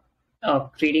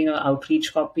 creating an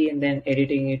outreach copy and then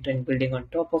editing it and building on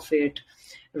top of it,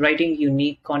 writing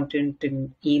unique content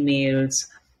in emails,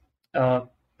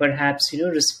 perhaps,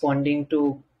 responding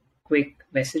to quick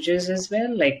messages as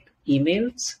well, like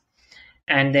emails.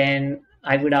 And then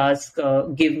I would ask,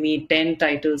 give me 10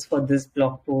 titles for this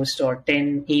blog post or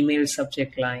 10 email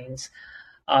subject lines,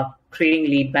 creating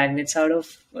lead magnets out of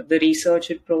the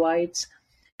research it provides.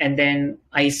 And then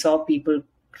I saw people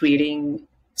creating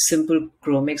simple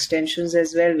Chrome extensions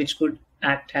as well, which could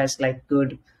act as like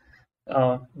good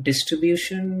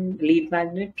distribution lead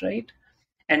magnet, right?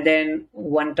 And then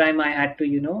one time I had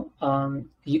to,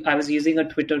 I was using a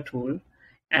Twitter tool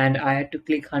and I had to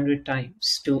click 100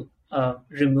 times to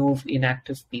remove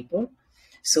inactive people.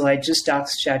 So I just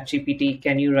asked ChatGPT,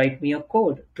 can you write me a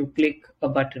code to click a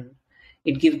button?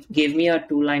 It gave me a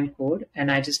 2-line code,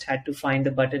 and I just had to find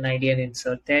the button ID and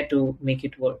insert there to make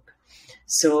it work.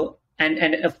 So, and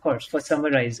of course, for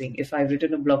summarizing, if I've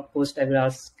written a blog post, I will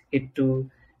ask it to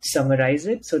summarize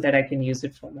it so that I can use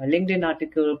it for my LinkedIn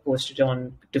article, post it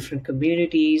on different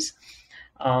communities,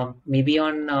 maybe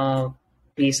on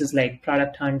places like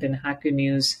Product Hunt and Hacker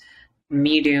News,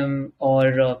 Medium,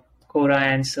 or Quora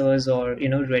Answers, or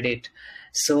Reddit.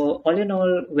 So all in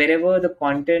all, wherever the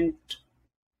content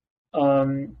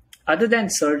other than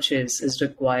searches is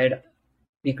required,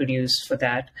 we could use for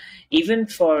that. Even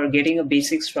for getting a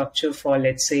basic structure for,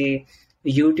 let's say,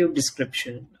 YouTube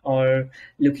description, or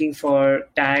looking for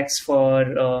tags for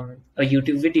a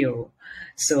YouTube video.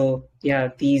 So yeah,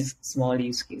 these small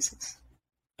use cases.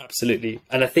 Absolutely.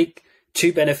 And I think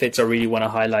two benefits I really want to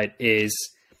highlight is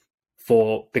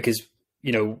because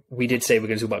we did say we're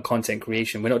going to talk about content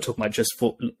creation. We're not talking about just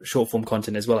short form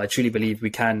content as well. I truly believe we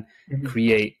can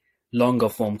create longer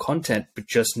form content, but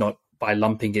just not by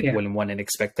lumping it all in one and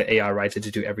expect the AI writer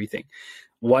to do everything.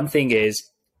 One thing is,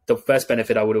 the first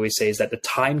benefit I would always say is that the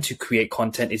time to create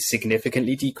content is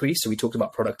significantly decreased. So we talked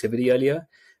about productivity earlier.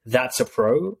 That's a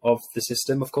pro of the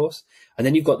system, of course. And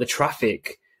then you've got the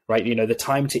traffic, right? The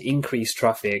time to increase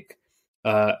traffic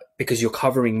because you're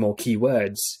covering more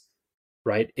keywords,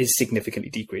 right, is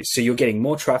significantly decreased. So you're getting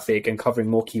more traffic and covering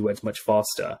more keywords much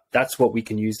faster. That's what we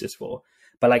can use this for.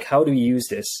 But like, how do we use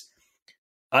this?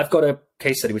 I've got a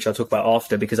case study, which I'll talk about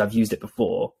after, because I've used it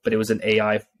before, but it was an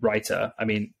AI writer. I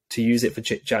mean, to use it for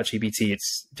ChatGPT,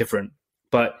 it's different.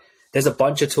 But there's a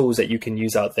bunch of tools that you can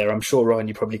use out there. I'm sure, Rohan,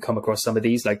 you probably come across some of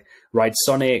these, like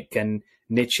Writesonic and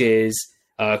Niches,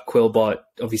 Quillbot,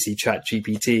 obviously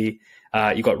ChatGPT.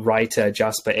 You got Writer,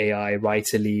 Jasper AI,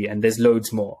 Writerly, and there's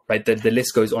loads more, right? The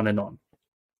list goes on and on.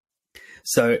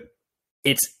 So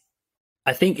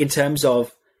I think in terms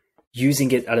of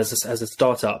using it as a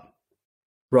startup,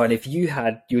 Rohan, if you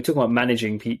were talking about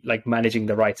managing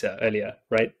the writer earlier,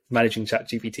 right? Managing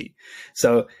ChatGPT.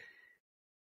 So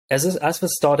as for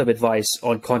startup advice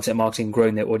on content marketing,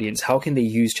 growing their audience, how can they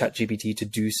use ChatGPT to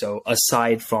do so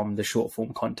aside from the short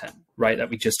form content, right? That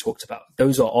we just talked about.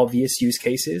 Those are obvious use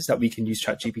cases that we can use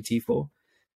ChatGPT for.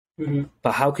 Mm-hmm.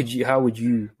 But how would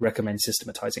you recommend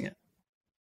systematizing it?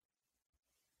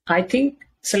 I think,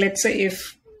 so let's say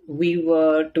if we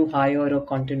were to hire a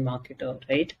content marketer,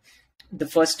 right? The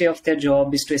first day of their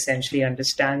job is to essentially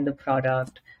understand the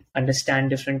product, understand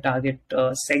different target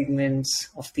segments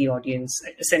of the audience,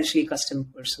 essentially custom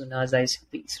personas,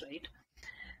 ICPs, right?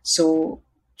 So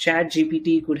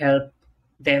ChatGPT could help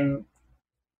them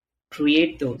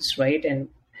create those, right? And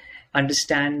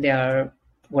understand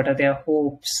what are their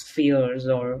hopes, fears,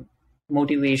 or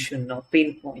motivation or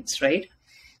pain points, right?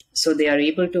 So they are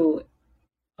able to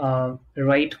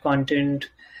write content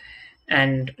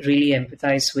and really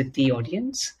empathize with the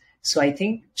audience. So I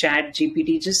think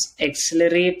ChatGPT just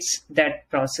accelerates that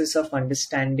process of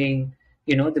understanding,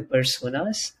 the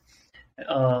personas.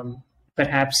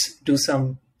 Perhaps do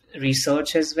some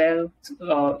research as well,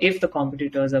 if the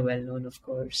competitors are well known, of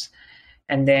course.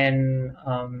 And then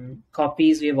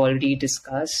copies we have already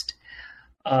discussed.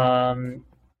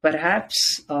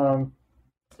 Perhaps the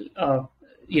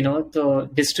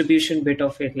distribution bit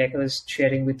of it, like I was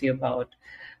sharing with you about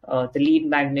the lead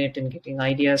magnet and getting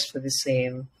ideas for the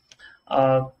same.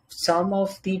 Some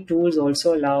of the tools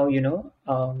also allow,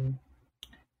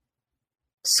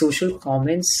 social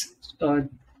comments.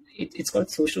 It's called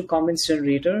social comments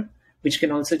generator, which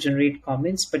can also generate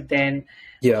comments. But then,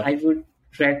 I would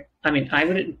I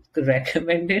wouldn't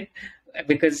recommend it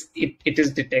because it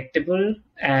is detectable,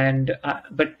 and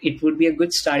but it would be a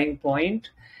good starting point.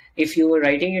 If you were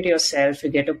writing it yourself, you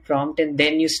get a prompt and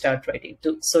then you start writing.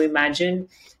 So imagine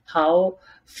how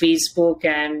Facebook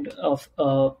and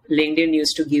LinkedIn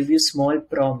used to give you small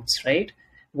prompts, right?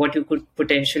 What you could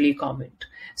potentially comment.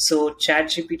 So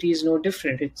ChatGPT is no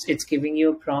different. It's giving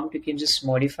you a prompt. You can just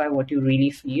modify what you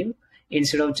really feel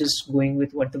instead of just going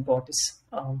with what the bot is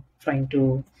trying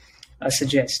to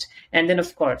suggest. And then,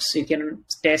 of course, you can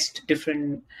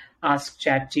ask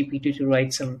ChatGPT to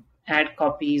write some ad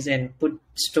copies and put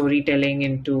storytelling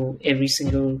into every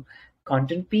single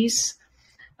content piece.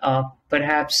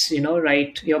 Perhaps,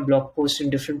 write your blog post in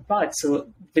different parts. So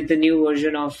with the new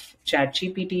version of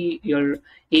ChatGPT, you're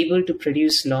able to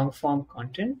produce long form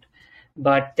content.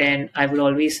 But then I would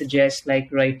always suggest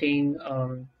writing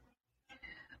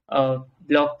a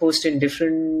blog post in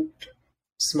different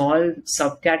small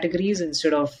subcategories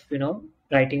instead of,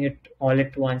 writing it all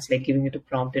at once, like giving it a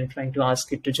prompt and trying to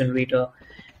ask it to generate a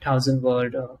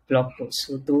 1,000-word blog post.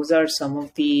 So those are some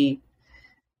of the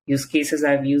use cases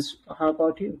I've used. How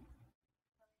about you?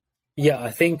 Yeah,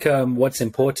 I think what's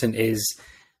important is,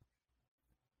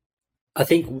 I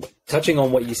think touching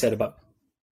on what you said about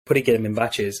putting them in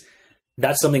batches,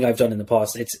 that's something I've done in the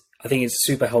past. I think it's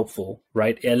super helpful,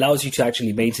 right? It allows you to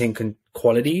actually maintain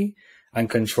quality and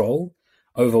control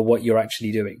over what you're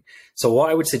actually doing. So what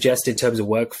I would suggest in terms of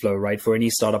workflow, right, for any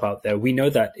startup out there, we know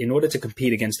that in order to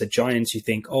compete against the giants, you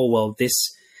think, oh, well, this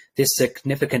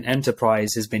significant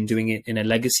enterprise has been doing it in a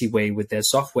legacy way with their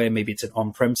software. Maybe it's an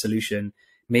on-prem solution.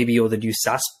 Maybe you're the new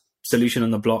SaaS solution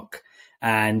on the block,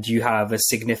 and you have a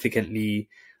significantly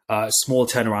small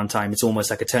turnaround time. It's almost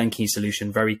like a turnkey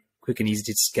solution, very quick and easy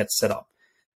to get set up.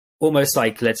 Almost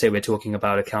like, let's say we're talking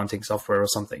about accounting software or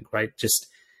something, right? Just,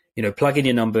 plug in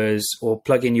your numbers or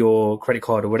plug in your credit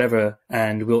card or whatever,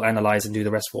 and we'll analyze and do the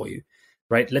rest for you,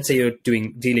 right? Let's say you're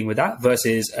dealing with that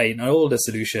versus an older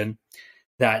solution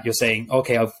that you're saying,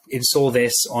 okay, I'll install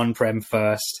this on-prem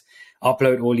first,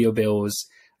 upload all your bills,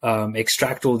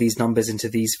 extract all these numbers into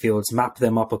these fields, map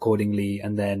them up accordingly,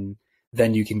 and then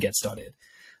you can get started.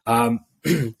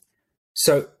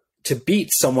 So to beat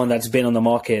someone that's been on the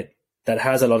market, that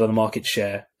has a lot of the market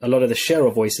share, a lot of the share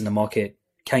of voice in the market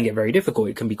can get very difficult.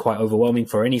 It can be quite overwhelming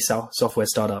for any software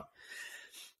startup.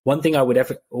 One thing I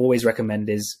would always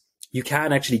recommend is you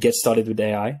can actually get started with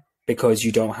AI because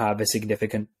you don't have a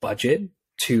significant budget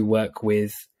to work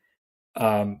with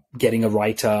getting a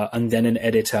writer and then an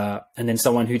editor and then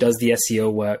someone who does the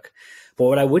SEO work. But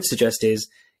what I would suggest is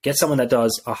get someone that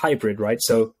does a hybrid, right?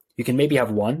 So you can maybe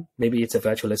have one, maybe it's a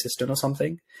virtual assistant or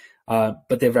something,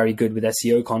 but they're very good with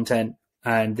SEO content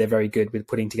and they're very good with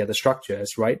putting together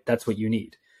structures, right? That's what you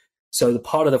need. So the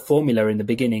part of the formula in the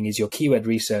beginning is your keyword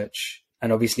research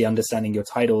and obviously understanding your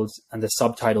titles and the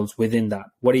subtitles within that.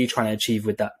 What are you trying to achieve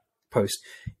with that post?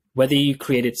 Whether you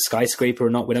created skyscraper or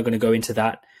not, we're not going to go into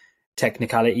that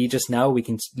technicality just now. We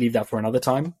can leave that for another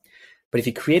time. But if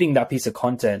you're creating that piece of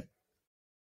content,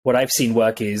 what I've seen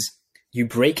work is you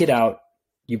break it out.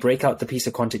 You break out the piece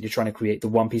of content you're trying to create, the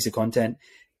one piece of content,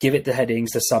 give it the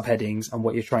headings, the subheadings, and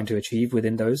what you're trying to achieve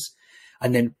within those.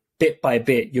 And then bit by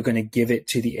bit, you're going to give it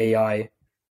to the AI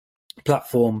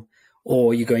platform,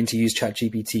 or you're going to use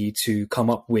ChatGPT to come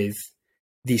up with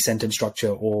the sentence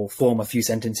structure or form a few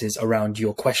sentences around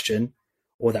your question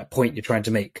or that point you're trying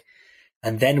to make.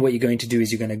 And then what you're going to do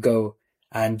is you're going to go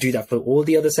and do that for all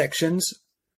the other sections.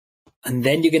 And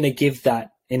then you're going to give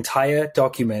that entire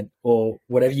document or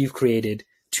whatever you've created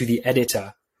to the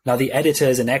editor. Now, the editor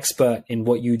is an expert in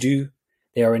what you do.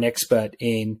 They are an expert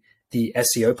in the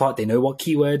SEO part. They know what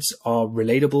keywords are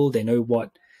relatable. They know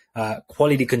what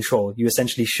quality control you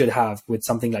essentially should have with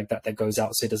something like that goes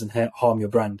out so it doesn't harm your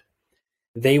brand.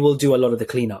 They will do a lot of the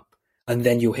cleanup and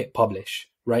then you'll hit publish,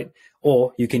 right?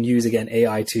 Or you can use, again,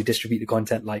 AI to distribute the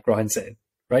content like Rohan said,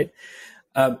 right?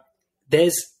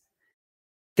 there's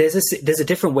a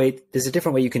different way. There's a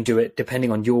different way you can do it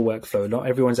depending on your workflow. Not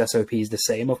everyone's SOP is the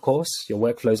same, of course. Your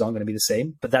workflows aren't going to be the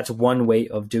same, but that's one way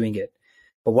of doing it.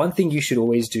 But one thing you should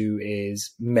always do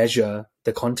is measure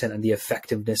the content and the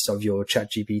effectiveness of your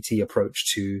ChatGPT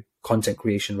approach to content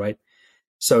creation, right?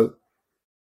 So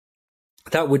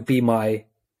that would be my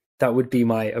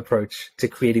approach to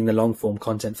creating the long form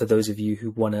content for those of you who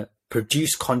want to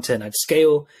produce content at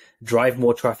scale, drive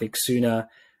more traffic sooner,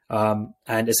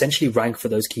 and essentially rank for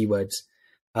those keywords.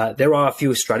 There are a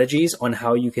few strategies on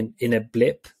how you can, in a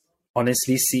blip,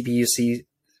 honestly,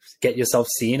 get yourself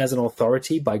seen as an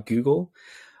authority by Google.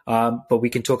 But we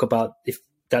can talk about if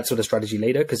that sort of strategy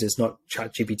later, because it's not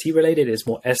ChatGPT related, it's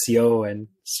more SEO and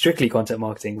strictly content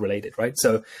marketing related, right?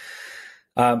 So,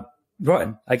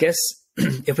 Rohan, I guess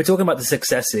if we're talking about the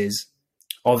successes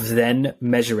of then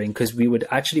measuring, because we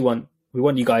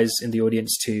want you guys in the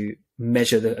audience to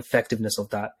measure the effectiveness of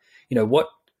that.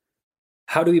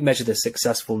 How do we measure the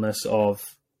successfulness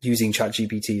of using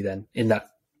ChatGPT then in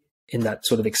that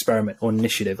sort of experiment or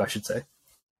initiative, I should say?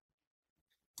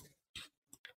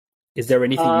 Is there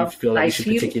anything you feel like we should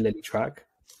particularly track?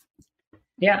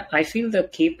 Yeah, I feel the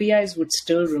KPIs would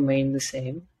still remain the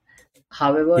same.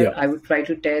 However, I would try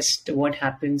to test what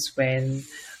happens when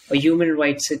a human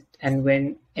writes it and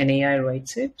when an AI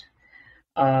writes it.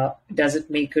 Does it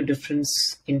make a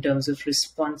difference in terms of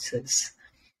responses?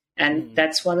 And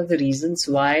that's one of the reasons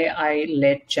why I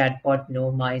let chatbot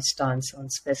know my stance on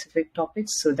specific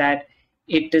topics, so that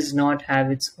it does not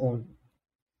have its own.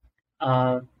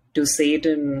 To say it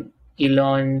in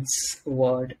Elon's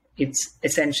word, it's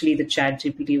essentially the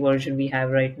ChatGPT version we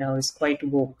have right now is quite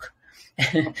woke.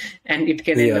 And it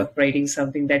can end up writing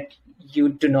something that you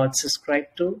do not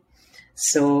subscribe to.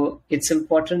 So it's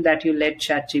important that you let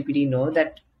ChatGPT know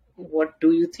that what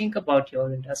do you think about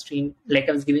your industry? Like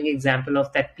I was giving an example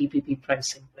of that PPP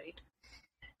pricing, right?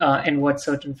 And what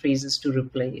certain phrases to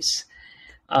replace,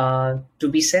 to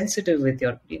be sensitive with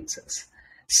your audiences.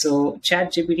 So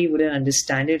ChatGPT wouldn't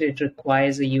understand it. It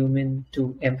requires a human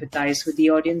to empathize with the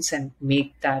audience and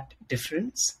make that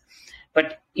difference.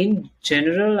 But in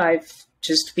general, I've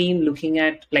just been looking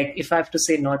at, like, if I have to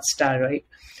say North Star, right?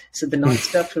 So the North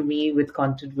Star for me with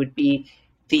content would be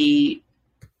the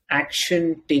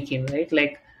action taken, right?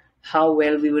 Like how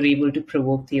well we were able to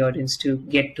provoke the audience to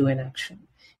get to an action.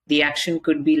 The action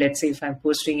could be, let's say, if I'm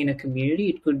posting in a community,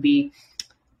 it could be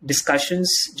discussions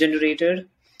generated,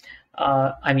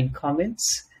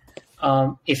 comments.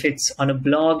 If it's on a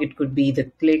blog, it could be the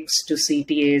clicks to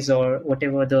CTAs or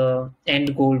whatever the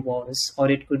end goal was, or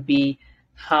it could be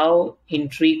how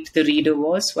intrigued the reader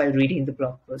was while reading the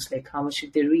blog post, like how much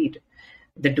did they read,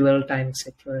 the dwell time,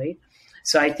 etc. Right?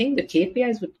 So I think the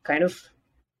KPIs would kind of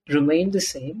remain the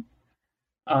same.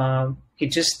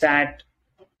 It's just that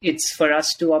it's for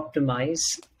us to optimize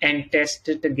and test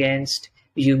it against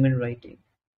human writing.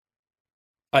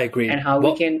 I agree. And how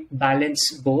we can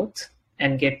balance both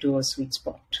and get to a sweet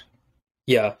spot.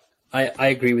 Yeah, I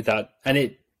agree with that.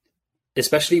 And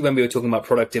especially when we were talking about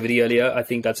productivity earlier, I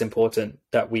think that's important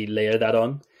that we layer that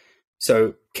on.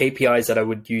 So KPIs that I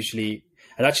would usually,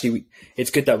 and actually it's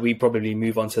good that we probably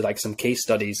move on to like some case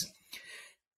studies,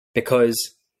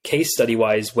 because case study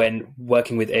wise, when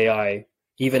working with AI,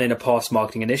 even in a past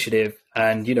marketing initiative,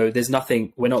 and there's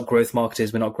nothing, we're not growth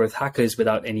marketers, we're not growth hackers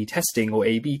without any testing or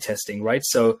A/B testing, right?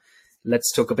 So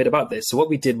let's talk a bit about this. So what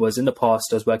we did was, in the past,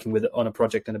 I was working on a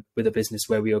project with a business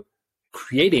where we were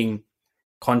creating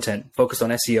content focused on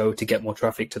SEO to get more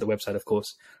traffic to the website, of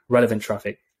course, relevant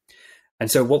traffic. And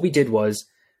so what we did was,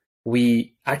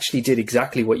 we actually did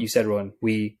exactly what you said, Rohan.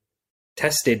 We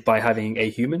tested by having a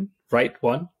human write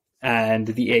one and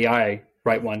the AI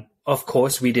write one. Of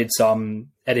course, we did some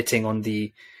editing on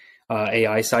the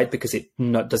AI side because it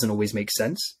doesn't always make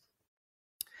sense.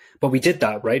 But we did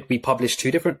that, right? We published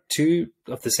two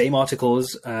of the same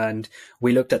articles, and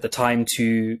we looked at the time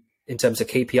in terms of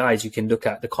KPIs, you can look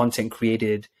at the content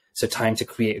created. So time to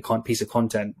create a piece of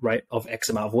content, right, of X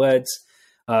amount of words,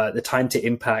 the time to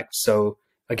impact. So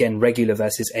again, regular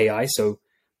versus AI. So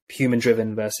human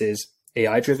driven versus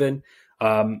AI driven.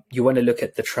 You want to look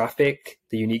at the traffic,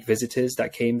 the unique visitors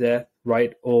that came there,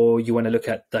 right? Or you want to look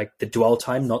at like the dwell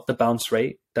time, not the bounce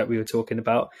rate that we were talking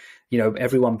about.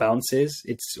 Everyone bounces.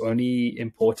 It's only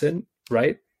important,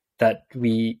 right, that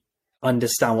we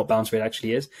understand what bounce rate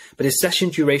actually is. But it's session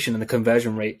duration and the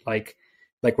conversion rate, like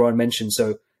Rohan mentioned.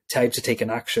 So time to take an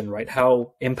action, right?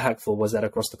 How impactful was that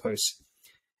across the post?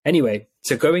 Anyway,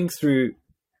 so going through,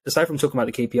 aside from talking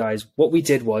about the KPIs, what we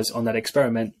did was on that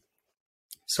experiment,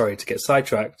 sorry to get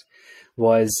sidetracked,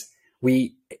 was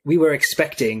we we were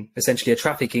expecting essentially a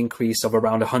traffic increase of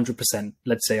around 100%,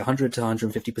 let's say 100 to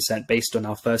 150% based on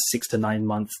our first 6 to 9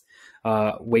 month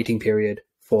waiting period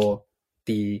for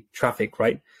the traffic,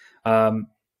 right?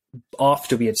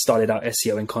 After we had started our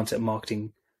SEO and content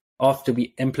marketing, after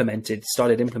we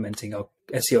started implementing our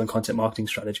SEO and content marketing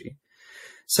strategy.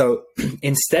 So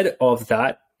instead of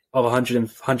that, of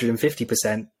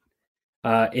 150%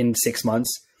 in 6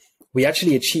 months, we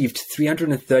actually achieved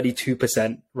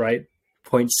 332%, right?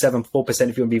 0.74%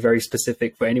 if you want to be very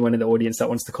specific for anyone in the audience that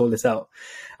wants to call this out.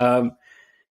 And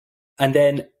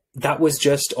then that was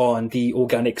just on the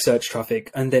organic search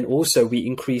traffic. And then also we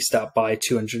increased that by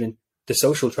the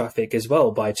social traffic as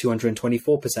well by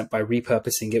 224% by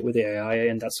repurposing it with AI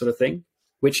and that sort of thing,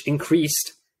 which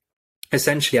increased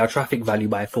essentially our traffic value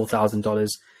by $4,000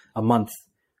 a month,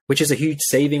 which is a huge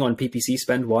saving on PPC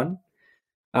spend. One,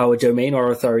 our domain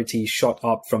authority shot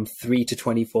up from 3 to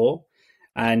 24.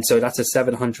 And so that's a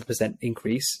 700%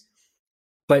 increase.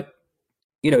 But,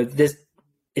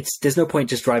 there's no point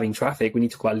just driving traffic. We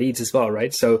need to talk about leads as well,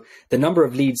 right? So the number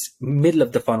of leads, middle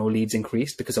of the funnel leads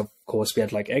increased because of course we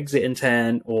had like exit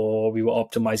intent, or we were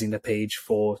optimizing the page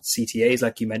for CTAs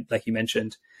like you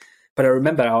mentioned. But I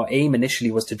remember our aim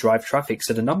initially was to drive traffic.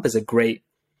 So the numbers are great,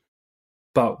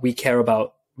 but we cared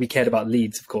about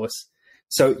leads, of course.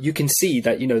 So you can see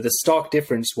that, the stark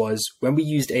difference was when we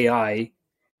used AI,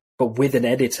 but with an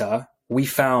editor, we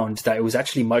found that it was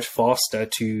actually much faster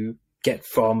to get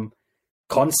from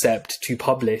concept to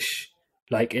publish,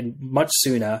 much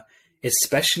sooner,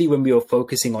 especially when we were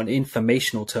focusing on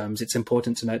informational terms. It's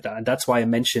important to note that. And that's why I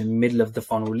mentioned middle of the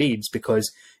funnel leads,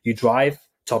 because you drive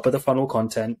top of the funnel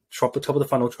content, top of the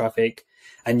funnel traffic,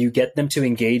 and you get them to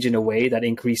engage in a way that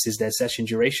increases their session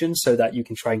duration so that you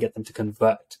can try and get them to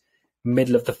convert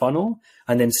middle of the funnel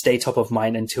and then stay top of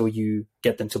mind until you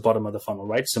get them to bottom of the funnel,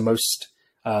 right? So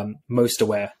most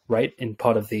aware, right? In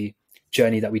part of the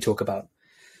journey that we talk about.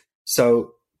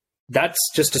 So that's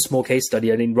just a small case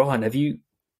study. I mean, Rohan,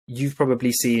 you've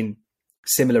probably seen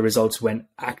similar results when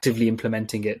actively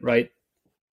implementing it, right?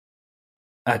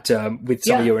 With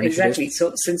some of your initiatives. Exactly.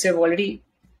 So since you've already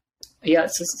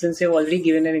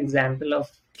given an example of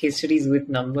case studies with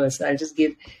numbers, I'll just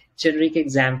give generic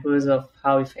examples of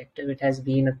how effective it has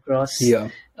been across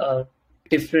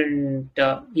different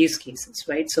use cases,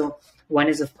 right? So one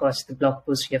is, of course, the blog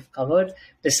post we have covered.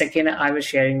 The second, I was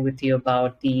sharing with you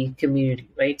about the community,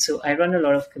 right? So I run a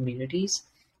lot of communities,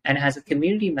 and as a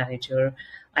community manager,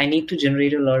 I need to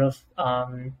generate a lot of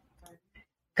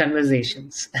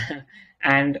conversations.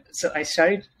 And so I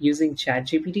started using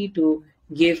ChatGPT to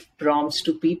give prompts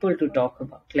to people to talk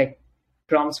about, like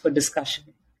prompts for discussion.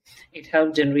 It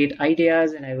helped generate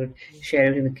ideas, and I would share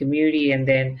it in the community and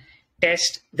then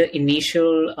test the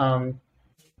initial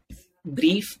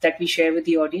brief that we share with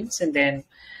the audience, and then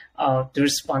the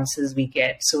responses we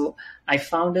get. So I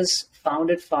found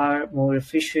it far more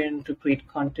efficient to create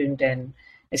content and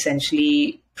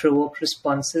essentially provoke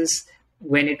responses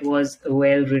when it was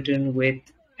well written with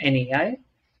an AI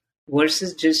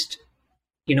versus just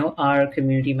our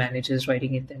community managers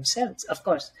writing it themselves. Of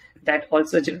course, that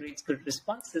also generates good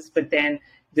responses, but then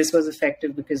this was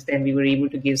effective because then we were able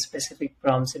to give specific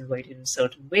prompts and write it in a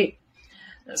certain way.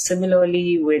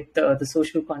 Similarly, with the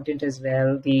social content as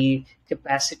well, the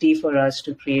capacity for us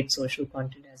to create social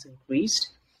content has increased.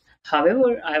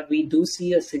 However, we do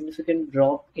see a significant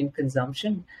drop in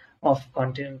consumption of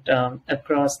content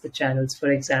across the channels.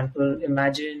 For example,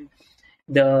 imagine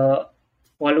the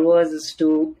followers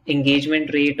to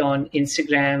engagement rate on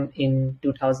Instagram in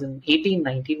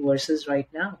 2018-19 versus right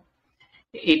now.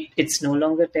 It's no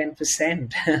longer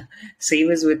 10%.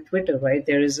 Same as with Twitter, right?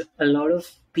 There is a lot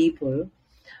of people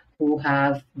who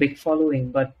have big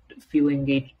following, but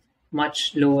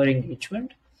much lower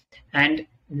engagement. And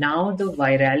now the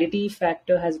virality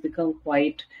factor has become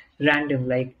quite random.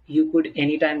 Like you could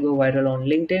anytime go viral on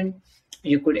LinkedIn,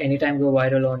 you could anytime go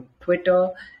viral on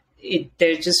Twitter.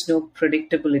 There's just no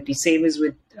predictability. Same as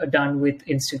done with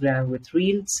Instagram with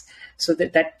Reels. So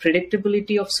that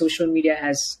predictability of social media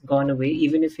has gone away.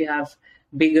 Even if you have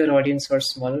bigger audience or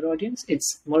smaller audience,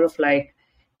 it's more of like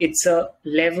it's a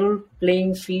level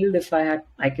playing field, if I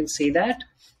can say that.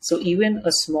 So even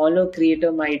a smaller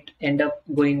creator might end up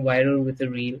going viral with a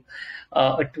reel.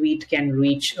 A tweet can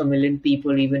reach 1 million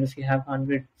people even if you have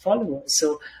 100 followers.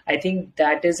 So I think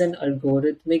that is an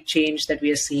algorithmic change that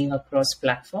we are seeing across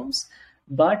platforms.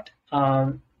 But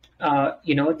the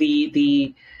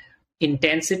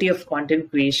intensity of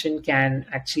content creation can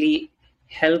actually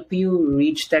help you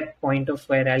reach that point of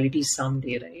virality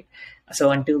someday, right?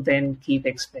 So until then, keep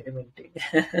experimenting.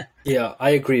 Yeah,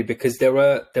 I agree, because there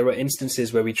were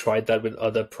instances where we tried that with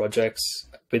other projects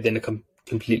within a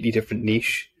completely different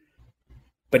niche,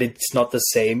 but it's not the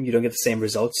same. You don't get the same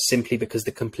results simply because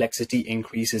the complexity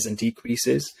increases and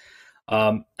decreases,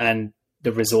 and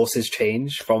the resources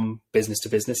change from business to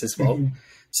business as well. Mhm.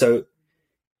 So,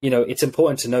 it's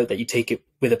important to note that you take it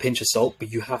with a pinch of salt,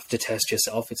 but you have to test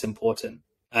yourself. It's important.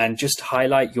 And just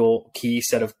highlight your key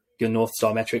set of your North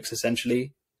Star metrics,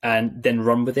 essentially, and then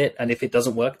run with it. And if it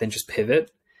doesn't work, then just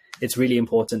pivot. It's really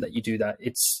important that you do that.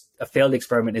 It's a failed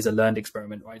experiment is a learned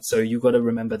experiment, right? So you've got to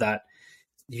remember that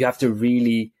you have to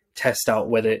really test out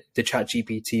whether the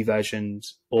ChatGPT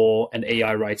versions or an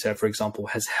AI writer, for example,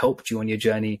 has helped you on your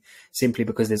journey simply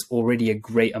because there's already a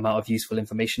great amount of useful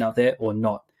information out there or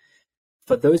not.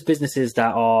 For those businesses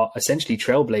that are essentially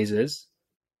trailblazers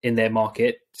in their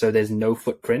market, so there's no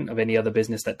footprint of any other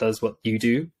business that does what you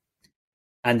do,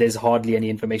 and there's hardly any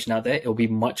information out there, it'll be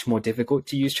much more difficult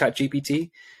to use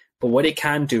ChatGPT. But what it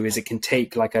can do is it can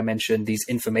take, like I mentioned, these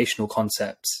informational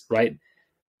concepts, right?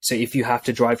 So if you have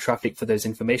to drive traffic for those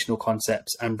informational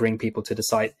concepts and bring people to the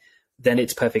site, then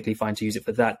it's perfectly fine to use it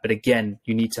for that. But again,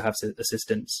 you need to have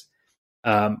assistance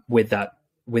with that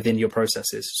within your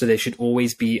processes. So there should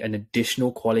always be an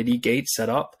additional quality gate set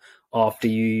up after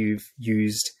you've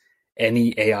used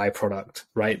any AI product,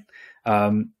 right?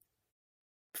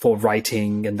 For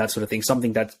writing and that sort of thing,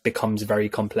 something that becomes very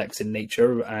complex in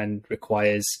nature and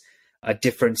requires a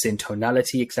difference in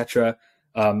tonality, etc.,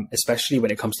 especially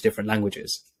when it comes to different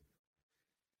languages.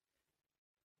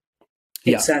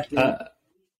 Exactly. Yeah.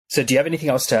 So do you have anything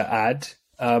else to add,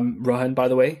 Rohan, by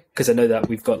the way? Because I know that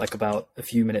we've got like about a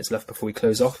few minutes left before we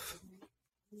close off.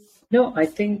 No, I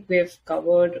think we've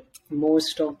covered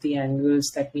most of the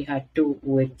angles that we had to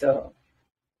with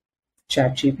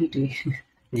ChatGPT.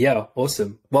 Yeah,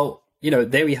 awesome. Well,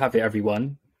 there we have it,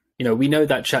 everyone. We know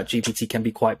that ChatGPT can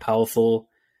be quite powerful,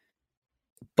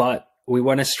 but we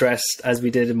want to stress, as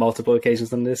we did in multiple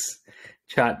occasions on this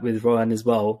chat with Rohan as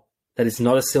well, that it's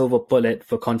not a silver bullet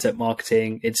for content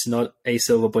marketing. It's not a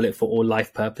silver bullet for all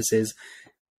life purposes,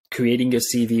 creating your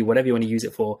CV, whatever you want to use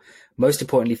it for. Most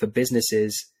importantly, for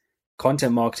businesses,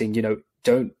 content marketing,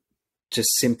 don't just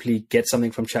simply get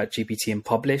something from ChatGPT and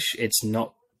publish. It's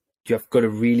not, you have got to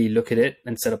really look at it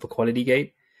and set up a quality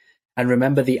gate. And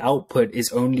remember, the output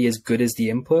is only as good as the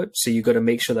input. So you've got to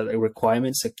make sure that the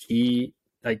requirements are key,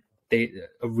 like they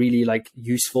are really like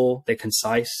useful, they're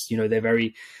concise, they're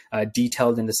very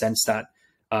detailed in the sense that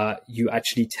you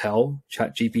actually tell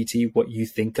ChatGPT what you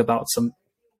think about some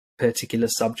particular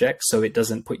subject, so it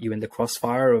doesn't put you in the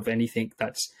crossfire of anything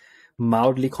that's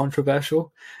mildly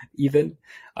controversial even.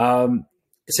 So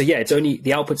yeah, it's only,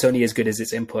 the output's only as good as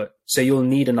its input. So you'll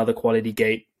need another quality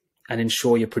gate and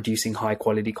ensure you're producing high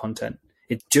quality content.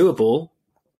 It's doable,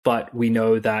 but we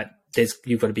know that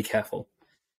you've got to be careful.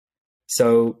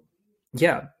 So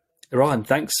yeah, Rohan,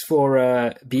 thanks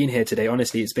for being here today.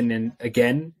 Honestly, it's been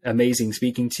again amazing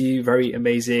speaking to you. Very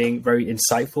amazing, very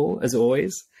insightful as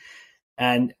always.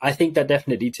 And I think that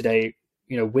definitely today,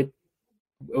 with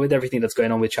everything that's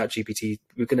going on with ChatGPT,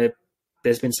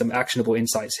 there's been some actionable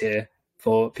insights here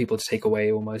for people to take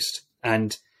away almost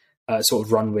and sort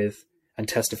of run with and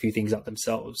test a few things out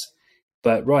themselves.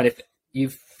 But Ryan, if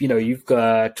you've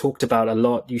talked about a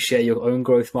lot, you share your own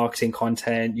growth marketing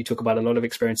content, you talk about a lot of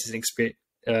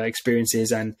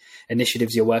experiences and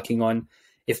initiatives you're working on.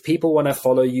 If people want to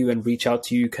follow you and reach out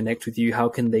to you, connect with you, how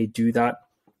can they do that?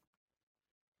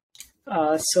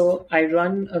 So I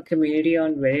run a community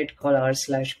on Reddit called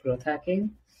r/growth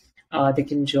hacking. They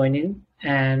can join in,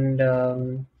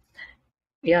 and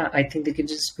yeah, I think they can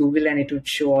just Google and it would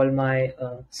show all my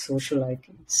social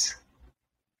icons.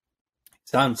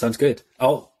 Sounds good.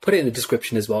 I'll put it in the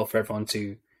description as well for everyone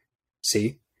to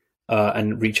see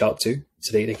and reach out to,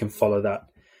 so they can follow that.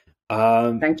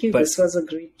 Thank you. This was a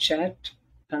great chat.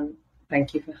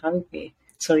 Thank you for having me.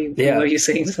 Sorry, were you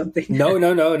saying something?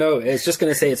 No. It's just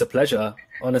going to say it's a pleasure.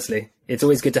 Honestly, it's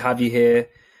always good to have you here.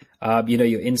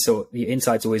 Your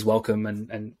insight's always welcome,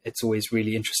 and it's always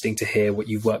really interesting to hear what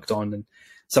you've worked on and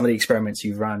some of the experiments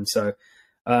you've run. So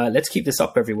let's keep this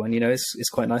up, everyone. It's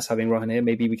quite nice having Rohan here.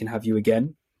 Maybe we can have you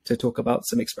again to talk about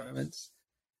some experiments.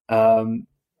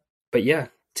 But yeah,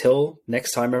 till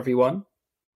next time, everyone.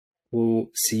 We'll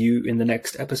see you in the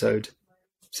next episode.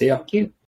 See ya. Thank you.